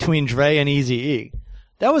beef between Dre and Eazy-E.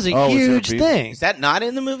 That was a Oh, was there huge beef? thing. Is that not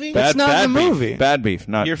in the movie? That's not in the beef. movie. Bad beef,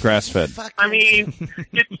 not You're grass-fed. fucking- I mean,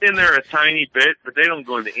 it's in there a tiny bit, but they don't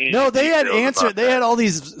go into any No, they had details about They had that. all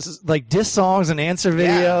these like diss songs and answer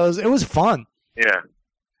videos. It was fun, Yeah.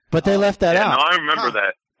 but they left that Yeah, out. no, I remember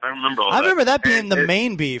that. I remember all I remember that being And the it-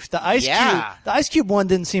 main beef. The Ice Yeah. Cube, the Ice Cube one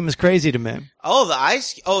didn't seem as crazy to me. Oh, the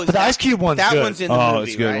Ice. Oh, But the Ice Cube one's that good. one's in the Oh, movie.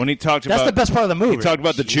 it's good. Right? When he talked That's about the best part of the movie. he talked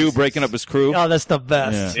about the Jew breaking up his crew. Oh, that's the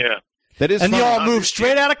best. Yeah. Yeah. That is And they fun. all moved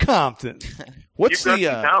straight out of Compton. What's You've got the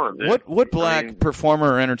some talent, dude. what black I mean-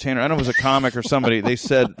 performer or entertainer? I don't know if it was a comic or somebody. They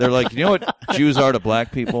said they're like, you know what Jews are to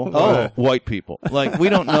black people? Oh. White people. Like we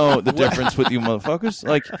don't know the difference with you motherfuckers.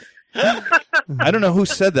 Like I don't know who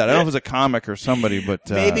said that. I don't know if it was a comic or somebody, but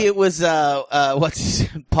Maybe it was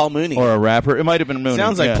Paul Mooney. or a rapper. It might have been Mooney.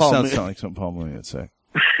 Sounds like yeah, Paul sounds Mooney. like something Paul Mooney would say.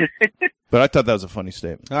 But I thought that was a funny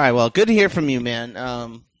statement. All right, well, good to hear from you, man.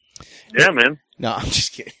 Yeah, man. No, I'm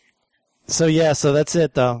just kidding. So yeah, so that's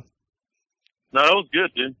it though. No, that was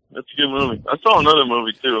good, dude. That's a good movie. I saw another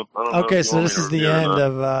movie too. I don't know if Okay, you so want this me is to the review it or end not.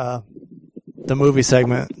 of the movie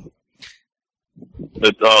segment.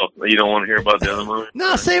 But, you don't want to hear about the other movie?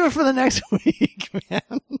 No, save it for the next week, man.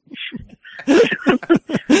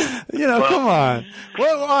 Well, Come on.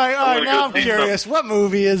 Well, all right, gonna now go I'm see curious. What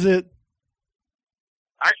movie is it?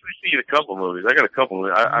 I actually seen a couple movies. I got a couple.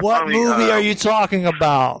 I What finally, movie are you talking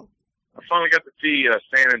about? I finally got to see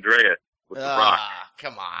San Andreas with The Rock.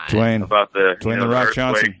 come on. Dwayne. About the Dwayne The Rock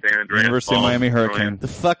Johnson, University of Miami Hurricane. The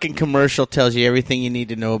fucking commercial tells you everything you need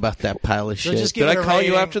to know about that pile of shit. just give Did it I a call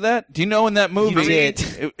you rating. after that? Do you know in that movie? You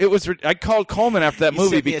did. It was. I called Coleman after that You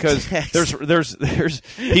movie sent me a because text.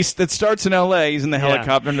 it starts in L.A. He's in the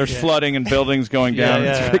helicopter and there's flooding and buildings going down.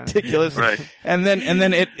 Yeah, It's yeah. ridiculous. Right. And then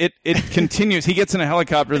it continues. He gets in a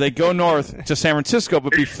helicopter. They go north to San Francisco,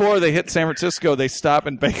 but before they hit San Francisco, they stop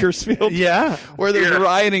in Bakersfield. Yeah. Where there's Yeah.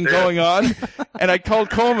 rioting going on. And I called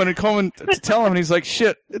Coleman to tell him, and he's like,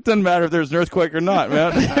 "Shit, it doesn't matter if there's an earthquake or not,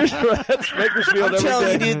 man. That's Bakersfield I'm every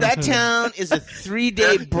telling you, day." dude, that town is a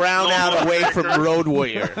 3-day brownout away from Road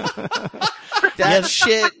Warrior. That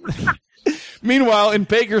shit. Meanwhile, in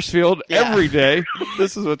Bakersfield, Yeah. every day,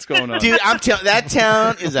 this is what's going on. Dude, I'm telling that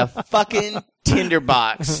town is a fucking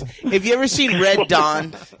tinderbox. Have you ever seen Red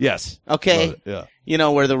Dawn? Yes. Okay. Love it. Yeah. You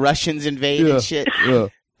know, where the Russians invade and shit. Yeah.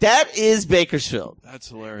 That is Bakersfield. That's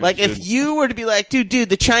hilarious. Like, if you were to be like, dude,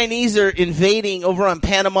 the Chinese are invading over on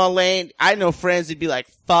Panama Lane, I know friends would be like,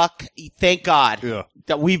 fuck, thank God Yeah.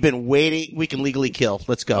 that we've been waiting. We can legally kill.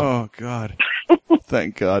 Let's go. Oh, God.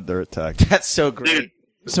 Thank God they're attacked. That's so great. Dude,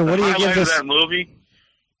 So what do you give highlight of this? that movie?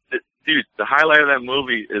 Dude, the highlight of that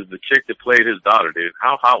movie is the chick that played his daughter, dude.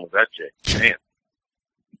 How hot was that chick? Man,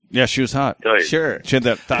 Yeah, she was hot. tell you. Sure. She had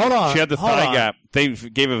that Hold on, she had the hold thigh on. gap. They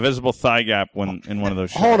gave a visible thigh gap in one of those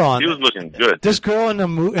shows. Hold on. She was looking good. This girl in a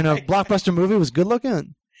blockbuster movie was good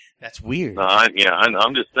looking. That's weird. No, I'm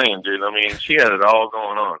just saying, dude. I mean, she had it all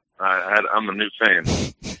going on. I'm a new fan.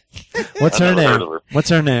 What's I her never heard name? of her. What's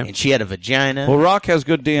her name? And she had a vagina. Well, Rock has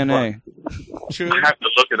good DNA, True. I have to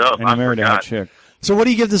look it up. and he I married a hot forgot. chick. So what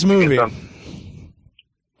do you give this movie I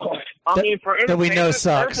mean, for that we know entertainment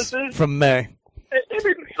sucks purposes, from May? it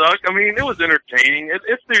didn't suck. I mean, it was entertaining.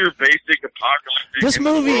 It's your basic apocalyptic This end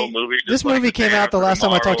of the movie- world movie. this just like movie The came Day out the After last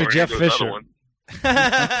time I talked to Tomorrow or Jeff any of those Fisher. other ones.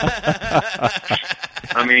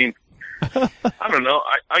 I mean, I don't know.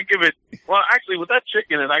 I give it. Well, actually, with that chick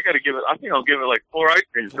in it, I got to give it. I think I'll give it like 4 ice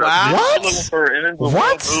cream trucks. Wow. What? You're looking for an end of the What?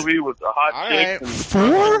 world movie with a hot All chick right. and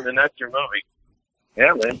 4? and that's your movie.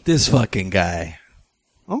 Yeah, man. This fucking guy.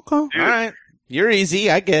 Okay. All right. You're easy.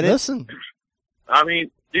 I get it. Listen. I mean,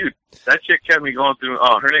 dude, that chick kept me going through.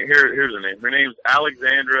 Oh, her name. Here's her name. Her name's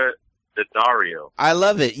Alexandra Daddario. I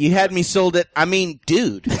love it. You had me sold it. I mean,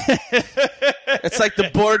 dude. It's like the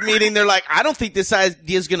board meeting. They're like, I don't think this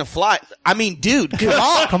idea's going to fly. I mean, dude, come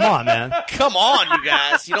on. Come on, man. Come on, you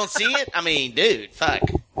guys. You don't see it? I mean, dude, fuck.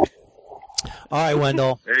 All right,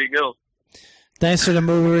 Wendell. There you go. Thanks for the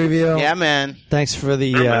movie review. Yeah, man. Thanks for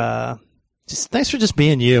the Sure, man. thanks for just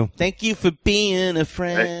being you. Thank you for being a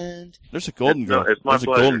friend. There's a Golden Girl. It's my There's a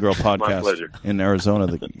pleasure. Golden Girl It's my podcast pleasure. in Arizona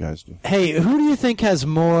that you guys do. Hey, who do you think has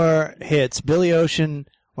more hits, Billy Ocean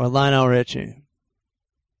or Lionel Richie?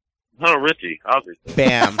 Oh, Richie, obviously.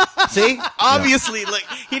 Bam. See? Obviously, like,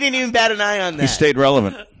 he didn't even bat an eye on that. He stayed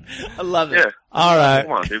relevant. I love it. Yeah. All right.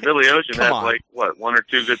 Come on, dude. Billy Ocean Come has on. like what, 1 or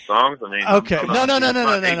 2 good songs. I mean, Okay. I'm No. not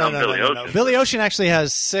hating on Billy No. Ocean. Billy Ocean actually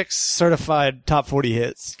has 6 certified top 40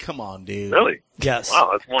 hits. Come on, dude. Really? Yes. Wow,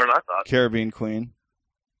 that's more than I thought. Caribbean Queen.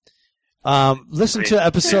 Listen to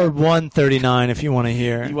episode 139 if you want to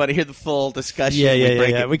hear. You want to hear the full discussion?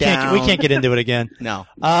 Yeah. We can't get into it again. No.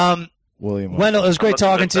 William. Wendell, it was great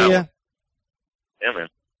talking to you. Yeah, man.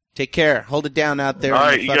 Take care. Hold it down out there. All in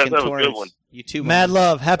right, the you guys fucking have a good torrents. one. You too, Mad man.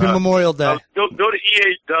 love. Happy Memorial Day. Go to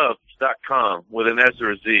ehdubs.com with an S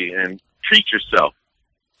or a Z and treat yourself.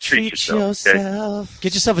 Treat yourself. Okay? yourself.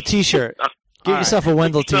 Get yourself a T-shirt. Get All yourself a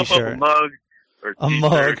Wendell Get yourself up T-shirt. a mug or A t-shirt,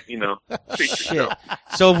 mug. You know, treat Shit. yourself.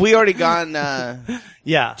 So have we already gone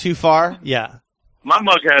Yeah. too far? Yeah. My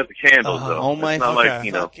mug has the candles though. Oh my it's not okay. like,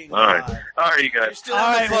 you know. fucking All right. God. All right, you guys. Still All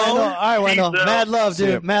on right, the Wendell. phone? All right, Wendell. Peace out. Mad love, See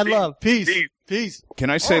ya. dude. Mad love. Peace. Peace. Peace. Can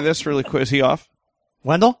I say this really quick? Is he off?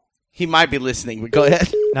 Wendell? He might be listening, but go ahead.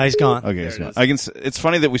 No, he's gone. Okay, he's not. It's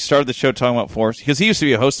funny that we started the show talking about Forrest because he used to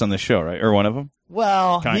be a host on this show, right? Or one of them.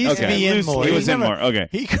 Well, Kind- he used to okay. be in more. He was in never- more. Okay.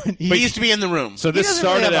 He could. He used to be in the room. So this doesn't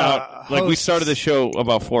really started have out a like we host. started the show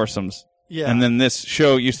about foursomes. Yeah. And then this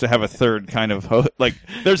show used to have a third kind of like.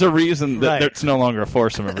 There's a reason that Right. it's no longer a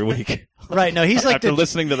foursome every week. Right. No, he's like After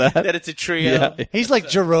listening to that, that it's a trio. yeah. he's like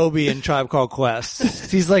Jerobi in Tribe Called Quest.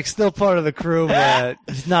 He's like still part of the crew, but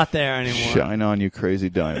he's not there anymore. Shine on, you crazy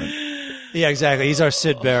diamond. Yeah, exactly. He's our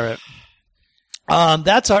Sid Barrett.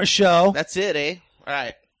 That's our show. That's it, eh? All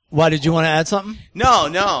right. Why did you want to add something?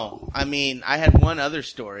 No. I mean, I had one other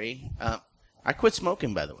story. I quit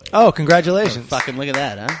smoking, by the way. Oh, congratulations. Fucking look at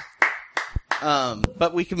that, huh?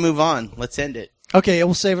 But we can move on. Let's end it. Okay,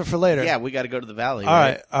 we'll save it for later. Yeah, we got to go to the valley.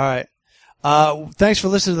 All right. Thanks for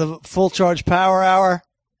listening to the Full Charge Power Hour.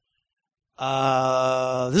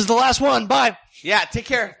 This is the last one. Bye. Yeah, take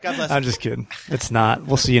care. God bless. I'm just kidding. It's not.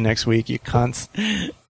 We'll see you next week, you cunts.